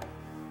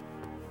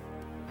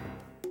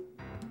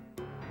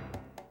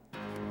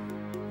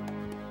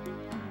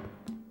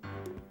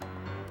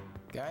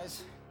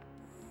 Guys?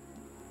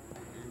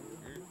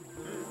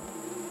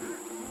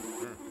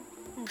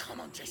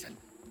 Come on, Jason.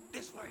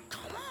 This way.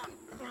 Come on.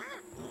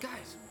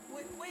 Guys,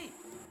 wait.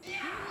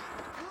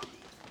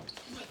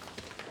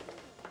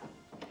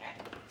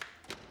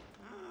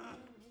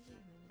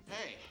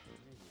 Hey,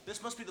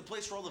 this must be the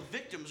place where all the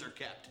victims are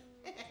kept.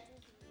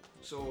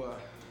 So,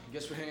 I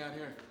guess we hang out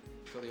here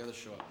until the others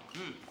show up.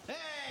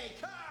 Hey,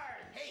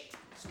 Card! Hey,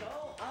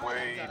 Skull!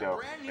 Wait I've a got a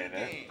brand new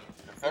minute. game.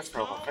 If that's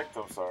where all the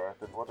victims are,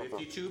 then what are the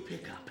 52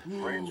 pickup.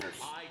 Rangers?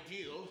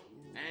 Ideal.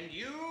 And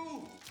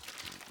you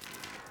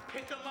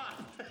pick them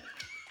up.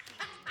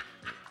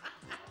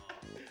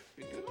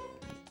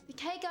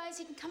 Okay, guys,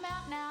 you can come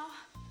out now.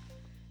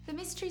 The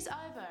mystery's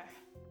over.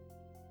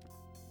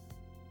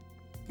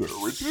 The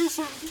originals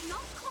are...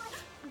 Not quite.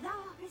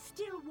 There is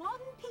still one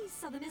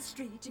piece of the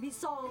mystery to be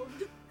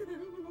solved.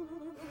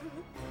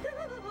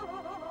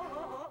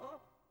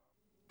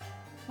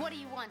 What do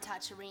you want,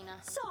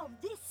 Archerina? Solve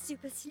this,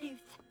 Super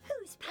Sleuth.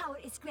 Whose power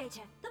is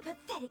greater, the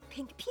pathetic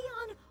pink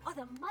peon or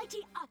the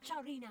mighty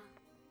Archerina?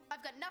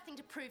 I've got nothing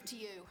to prove to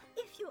you.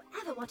 If you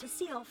ever want to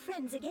see our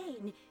friends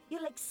again,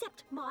 you'll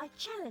accept my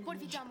challenge. What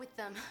have you done with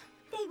them?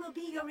 They will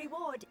be your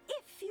reward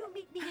if you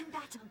meet me in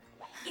battle.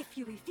 If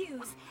you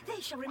refuse,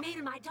 they shall remain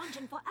in my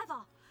dungeon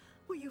forever.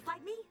 Will you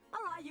fight me, or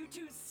are you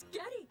too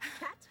scaredy,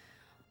 cat?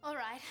 All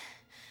right.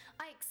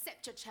 I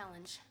accept your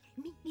challenge.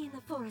 Meet me in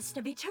the forest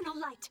of eternal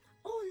light,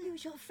 or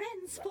lose your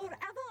friends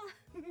forever.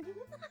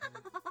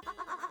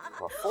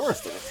 The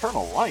forest of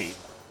eternal light?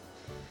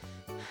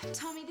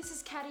 Tommy, this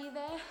is Cat. Are you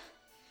there?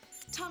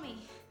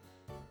 Tommy.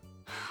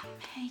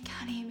 Hey,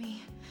 can't hear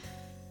me.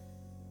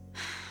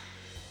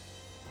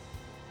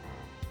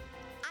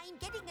 I'm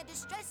getting a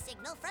distress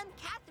signal from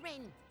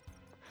Catherine.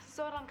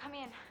 Zordon, come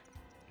in.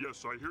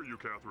 Yes, I hear you,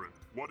 Catherine.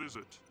 What is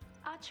it?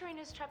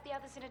 Archerina's trapped the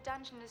others in a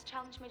dungeon and has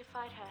challenged me to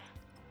fight her.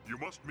 You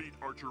must meet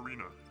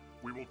Archerina.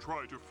 We will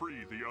try to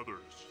free the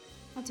others.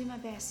 I'll do my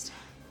best.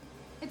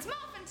 It's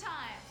Muffin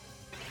time!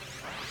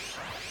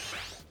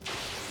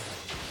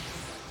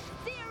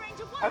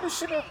 How does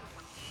she know?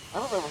 I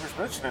don't remember who's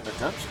mentioned in the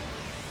dungeon.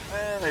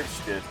 Maybe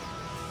she did.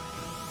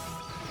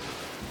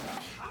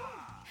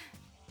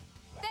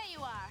 There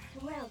you are.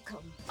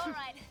 Welcome. All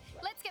right,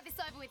 let's get this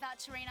over with,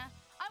 Archerina.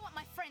 I want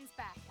my friends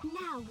back.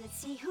 Now let's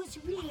see who's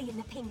really in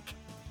the pink.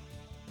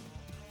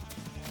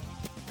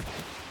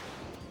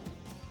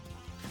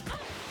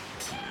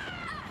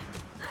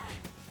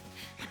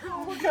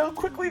 Oh, look how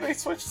quickly they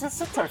switched to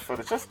Sentai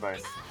footage. That's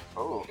nice.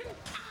 Oh.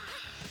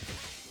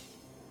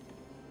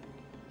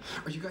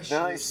 Are you guys sure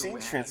Nice there's no scene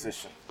way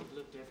transition. I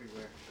looked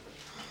everywhere.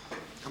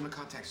 I'm gonna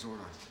contact Zordon.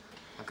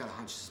 I've got a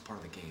hunch this is part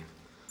of the game.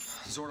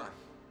 Zordon.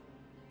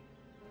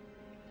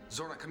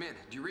 Zordon, come in.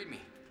 Do you read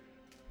me?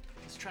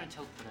 Let's try and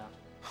teleport out.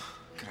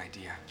 Good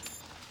idea.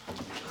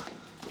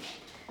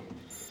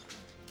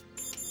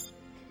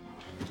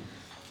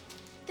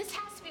 This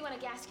has to be one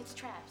of Gasket's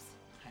traps.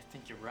 I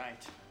think you're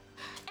right.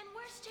 And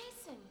where's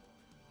Jason?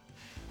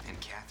 And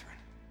Catherine.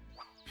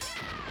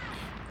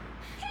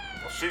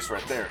 she's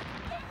right there.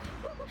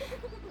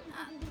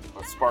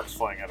 With sparks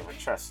flying out of her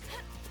chest.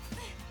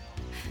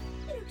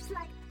 Looks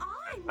like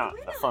I'm Not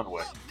in a fun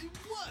way.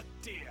 What,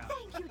 dear?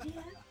 Thank you,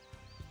 dear.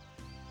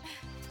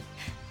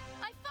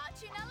 I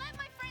fought you. Now let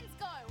my friends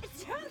go.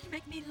 Don't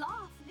make me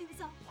laugh,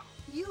 loser.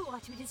 You are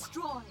to be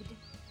destroyed.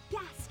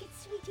 Gasket,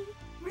 sweetie,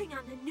 bring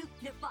on the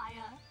nuclear.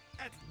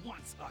 At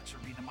once,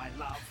 Archerina, my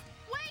love.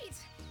 Wait!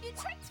 You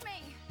tricked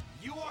me!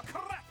 You are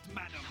correct,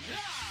 madam.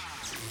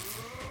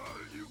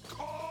 You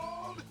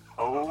called?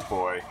 Oh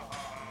boy.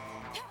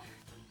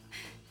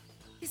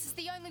 This is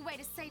the only way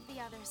to save the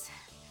others.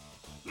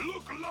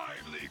 Look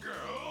lively,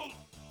 girl!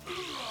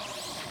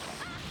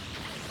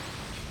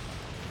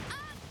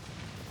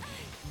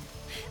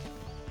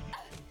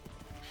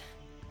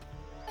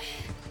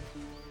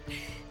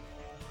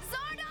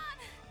 Zordon!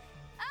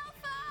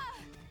 Alpha!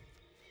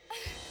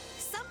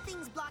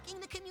 Something's blocking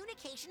the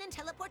communication and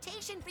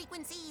teleportation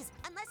frequencies.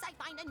 Unless I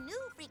find a new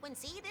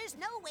frequency, there's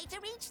no way to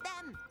reach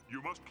them.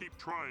 You must keep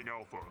trying,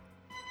 Alpha.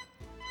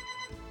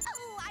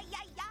 Oh, ay,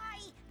 ay,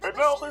 ay. And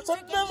now there's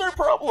another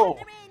problem!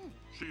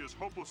 She is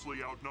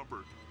hopelessly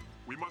outnumbered.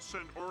 We must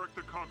send Auric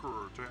the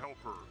Conqueror to help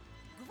her.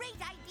 Great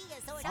idea,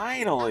 Zordon.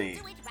 Finally.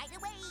 I'll do it right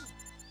away.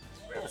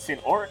 We haven't seen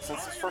Auric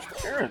since his first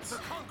appearance.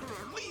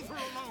 Conqueror, leave her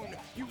alone,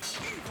 you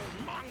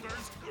evil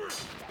mongers!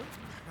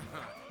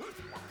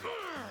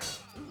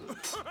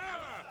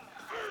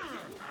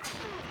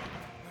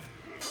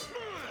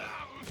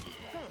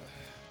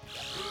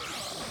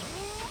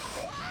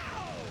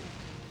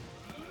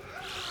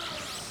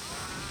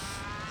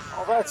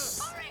 Oh,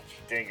 that's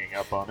ganging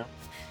up on him.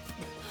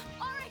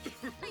 Auric,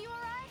 are you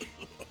alright?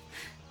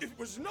 It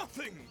was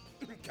nothing,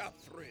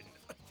 Catherine.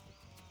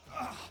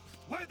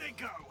 Where'd they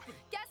go?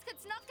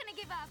 Gasket's not gonna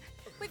give up.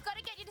 We've got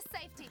to get you to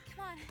safety.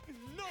 Come on.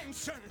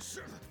 Nonsense!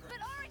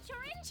 But Auric,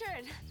 you're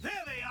injured.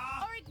 There they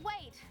are! Auric,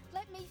 wait.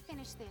 Let me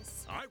finish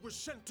this. I was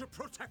sent to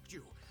protect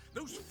you.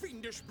 Those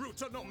fiendish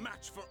brutes are no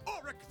match for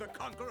Auric the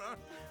Conqueror.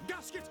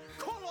 Gasket,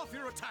 call off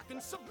your attack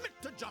and submit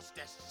to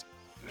justice.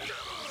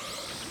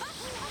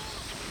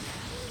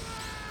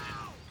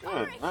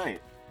 Good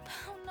night.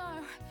 Oh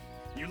no.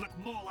 You look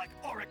more like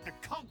Auric the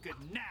Conquered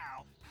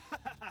now.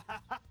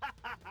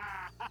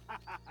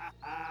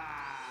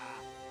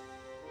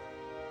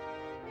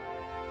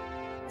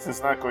 This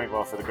is not going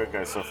well for the good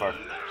guys so far.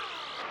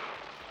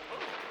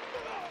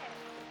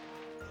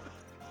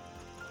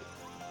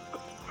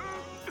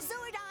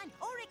 Zordon,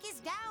 Auric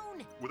is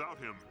down. Without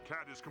him,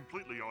 Cat is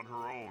completely on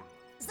her own.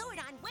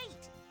 Zordon,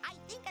 wait. I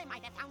think I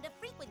might have found a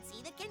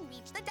frequency that can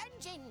reach the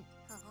dungeon.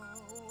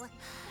 Oh.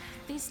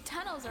 These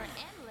tunnels are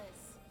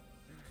endless.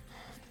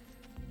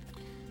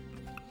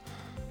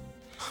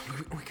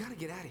 We gotta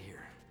get out of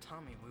here.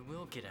 Tommy, we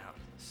will get out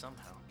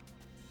somehow.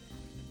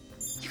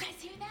 You guys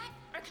hear that?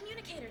 Our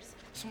communicators.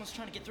 Someone's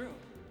trying to get through.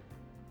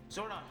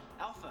 Zordon,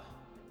 Alpha,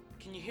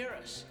 can you hear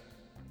us?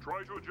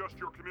 Try to adjust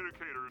your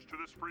communicators to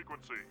this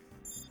frequency.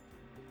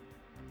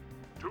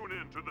 Tune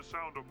in to the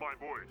sound of my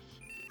voice.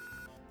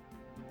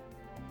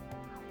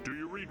 Do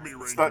you read me,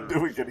 Ranger? It's not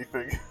doing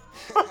anything.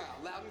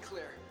 Loud and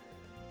clear.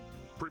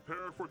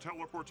 Prepare for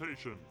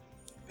teleportation.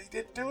 They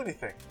didn't do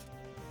anything.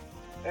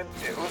 And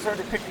it was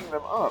already picking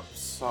them up,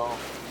 so...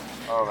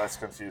 Oh, that's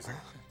confusing.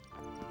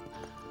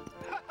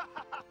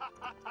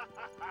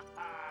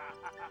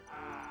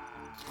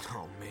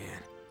 Oh,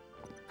 man.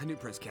 I knew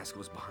Prince Casca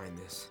was behind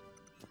this.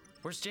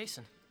 Where's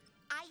Jason?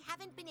 I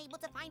haven't been able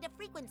to find a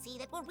frequency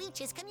that will reach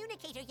his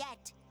communicator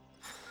yet.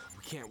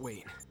 We can't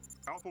wait.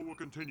 Alpha will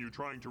continue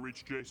trying to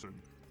reach Jason.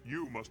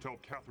 You must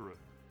help Catherine.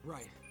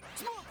 Right.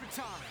 Smoker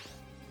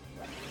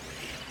time!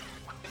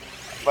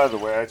 By the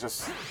way,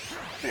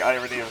 the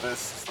irony of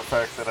this is the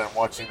fact that I'm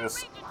watching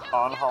this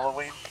on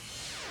Halloween.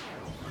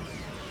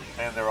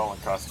 And they're all in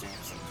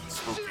costumes and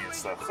spooky and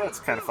stuff, so that's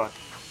kind of fun.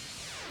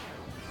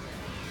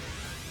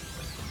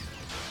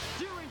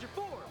 Zero Ranger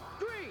 4,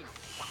 green!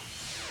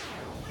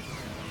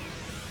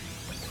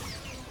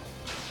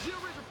 Zero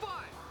Ranger 5,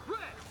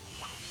 red!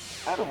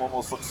 Adam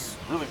almost looks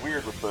really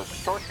weird with the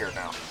short hair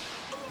now.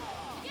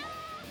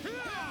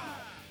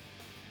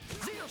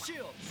 Zero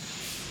shield!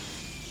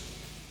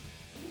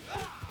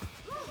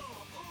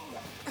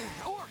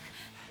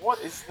 What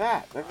is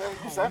that? They've never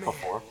used that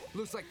before.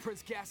 Looks like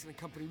Prince Gaston and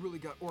company really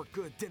got Orc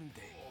good, didn't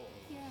they?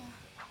 Yeah.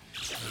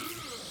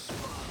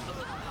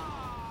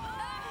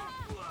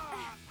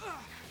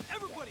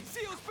 Everybody,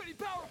 Zeo Spinning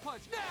Power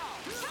Punch, now!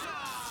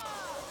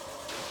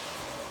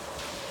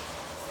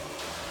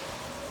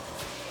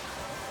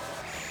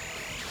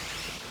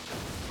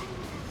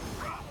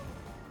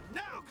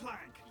 Now,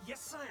 Clank!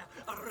 Yes, sire!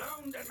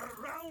 Around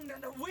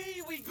and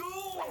away we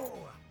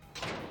go!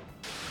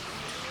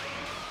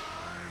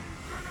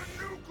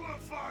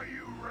 Nucleify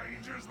you,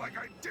 Rangers, like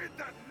I did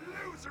that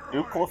loser!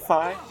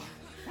 Nucleify?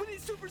 We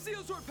need Super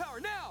Zeo Sword power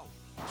now!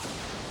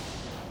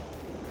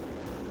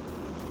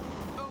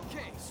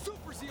 Okay,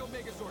 Super Zeo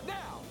Megazord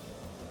now!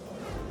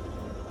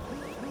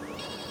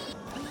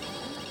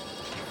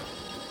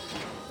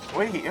 The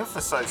way he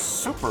emphasized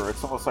super,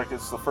 it's almost like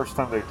it's the first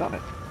time they've done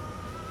it.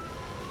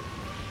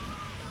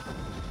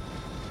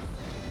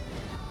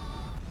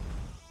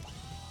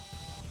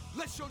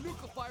 Let's show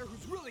Nuclear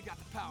who's really got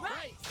the power.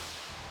 Right.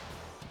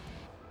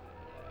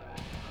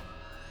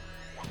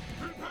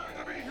 Prepare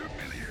to be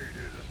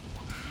humiliated.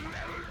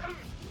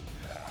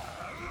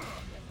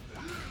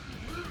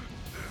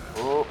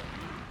 Oh,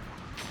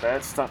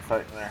 bad stunt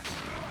fighting there.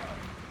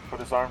 Put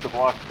his arm to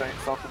block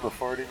something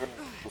before it even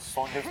was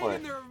swung his way. Hang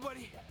in there,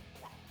 everybody.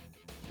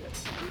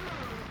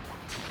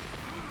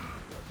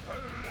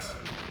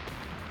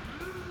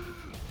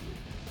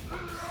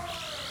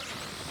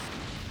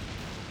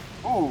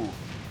 Ooh,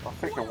 I'll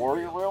take a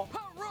warrior wheel.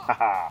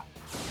 Haha.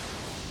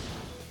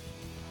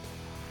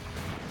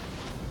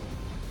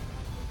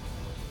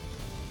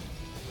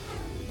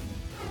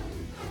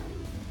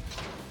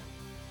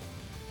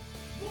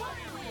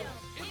 Warrior wheel,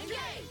 engage.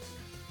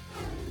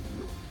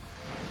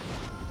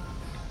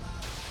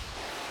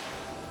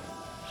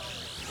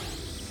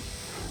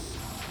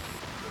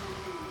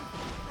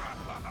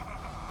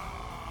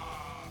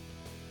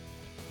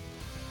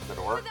 Did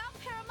it work? Without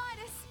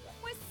Paramidas,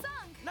 we're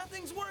sunk.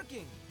 Nothing's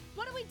working.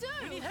 What do we do?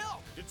 We need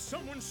help. Did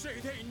someone say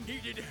they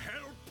needed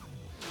help?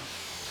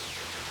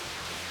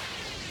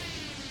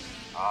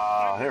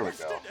 Ah, here we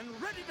Rusted go.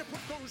 and ready to put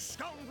those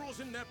scoundrels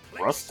in their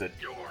place. Rusted.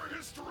 Your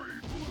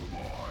history, Blue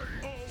Boy.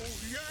 Oh,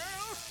 yeah?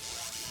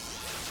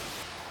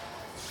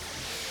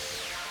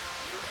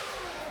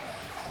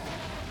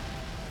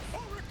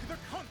 Auric the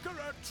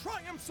Conqueror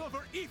triumphs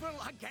over evil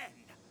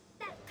again.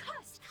 That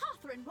cursed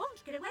Catherine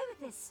won't get away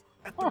with this.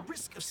 At the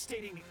risk of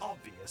stating the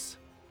obvious,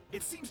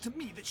 it seems to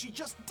me that she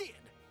just did.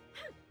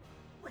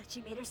 Well,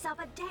 she made herself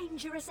a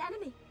dangerous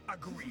enemy.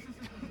 Agreed.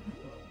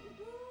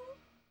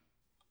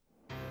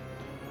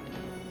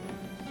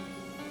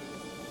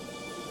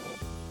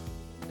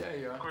 There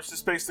you are. Of course,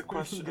 this begs the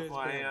question of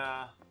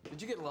why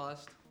Did you get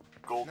lost?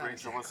 Gold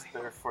Ranger wasn't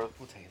there for the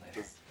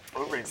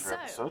Blue Ranger So,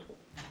 episode.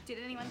 did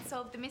anyone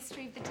solve the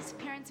mystery of the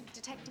disappearance of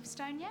Detective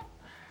Stone yet?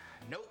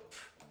 Nope.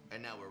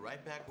 And now we're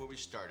right back where we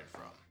started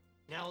from.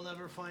 Now we'll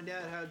never find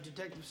out how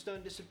Detective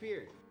Stone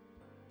disappeared.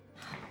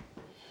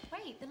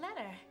 Wait, the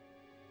letter.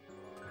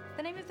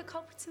 The name of the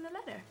culprit's in the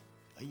letter.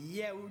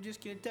 Yeah, we were just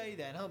gonna tell you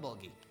that, huh,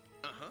 Bulky?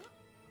 Uh-huh.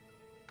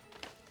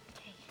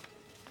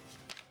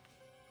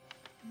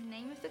 The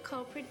name of the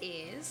culprit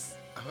is...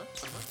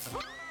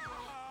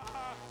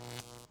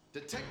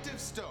 Detective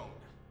Stone.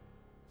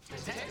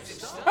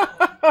 Detective Stone?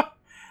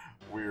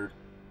 Weird.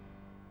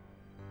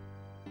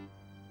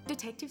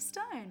 Detective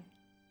Stone.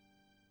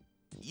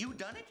 You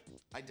done it?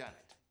 I done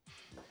it.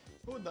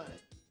 Who done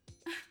it?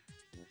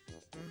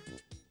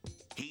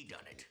 He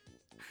done it.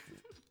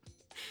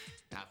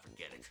 Now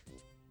forget it.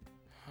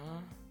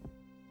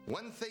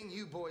 One thing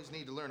you boys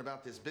need to learn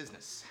about this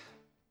business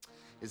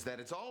is that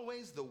it's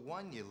always the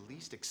one you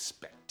least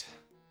expect.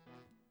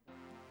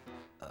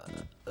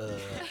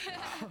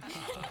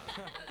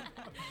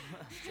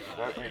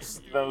 That makes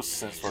no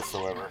sense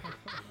whatsoever.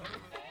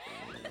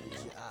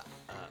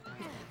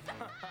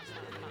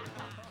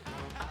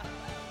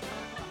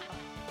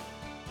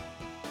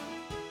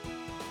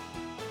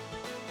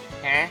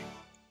 Huh?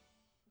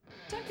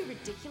 Don't be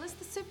ridiculous.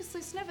 The Super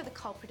Sleuth's never the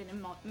culprit in a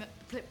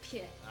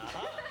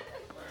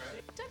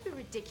Don't be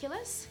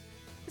ridiculous.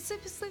 The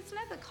Super Sleuth's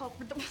never the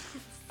culprit.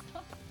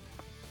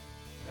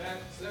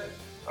 That's it.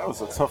 That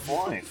was a tough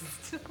line.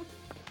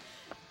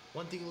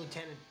 One thing,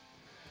 Lieutenant,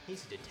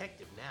 he's a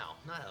detective now,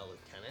 not a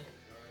lieutenant.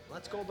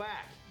 Let's go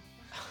back.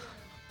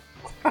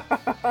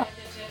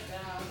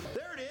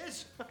 There it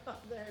is.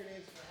 There it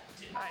is.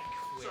 I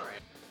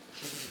quit.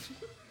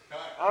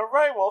 All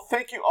right, well,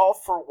 thank you all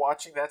for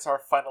watching. That's our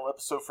final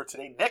episode for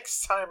today.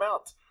 Next time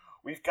out,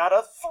 we've got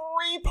a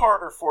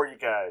 3-parter for you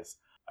guys.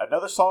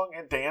 Another song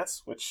and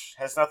dance, which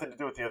has nothing to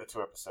do with the other 2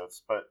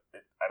 episodes, but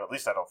at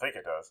least I don't think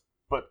it does.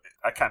 But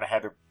I kind of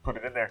had to put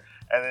it in there.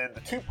 And then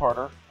the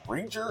 2-parter,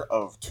 Ranger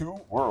of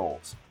Two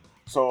Worlds.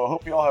 So I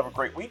hope you all have a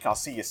great week. I'll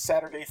see you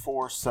Saturday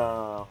for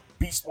some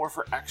Beast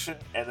Morpher action,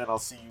 and then I'll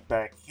see you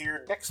back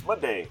here next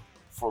Monday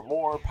for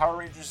more Power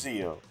Rangers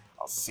Zeo.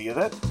 I'll see you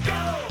then.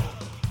 Go!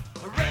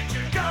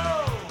 Ranger,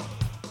 go!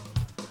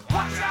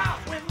 Watch out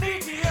when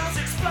meteors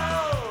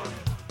explode!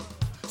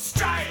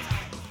 Strike!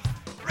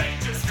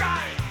 Ranger,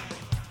 strike!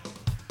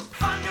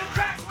 Thunder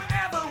cracks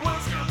whenever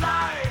worlds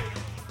collide!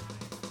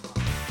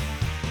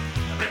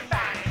 Big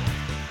bang!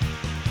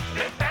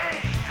 Big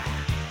bang!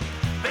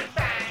 Big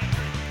bang!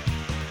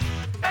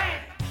 Bang!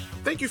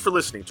 Thank you for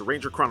listening to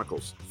Ranger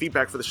Chronicles.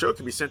 Feedback for the show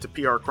can be sent to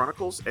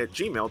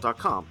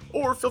prchronicles@gmail.com,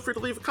 or feel free to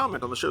leave a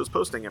comment on the show's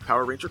posting at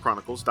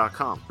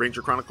powerrangerchronicles.com.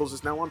 Ranger Chronicles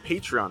is now on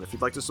Patreon. If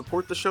you'd like to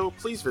support the show,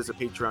 please visit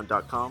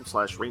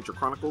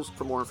patreon.com/rangerchronicles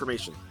for more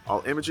information.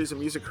 All images and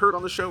music heard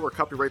on the show are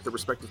copyright the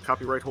respective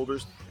copyright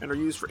holders and are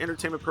used for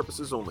entertainment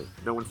purposes only.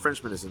 No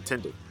infringement is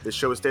intended. This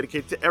show is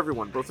dedicated to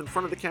everyone, both in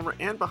front of the camera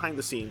and behind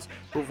the scenes,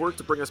 who have worked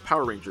to bring us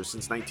Power Rangers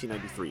since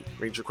 1993.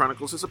 Ranger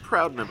Chronicles is a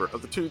proud member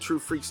of the Two True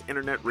Freaks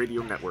Internet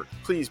Radio Network.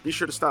 Please be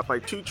sure to stop by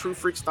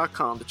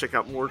twotruefreaks.com to check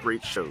out more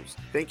great shows.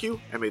 Thank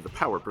you, and may the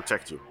power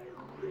protect you.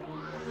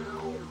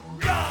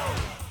 Go!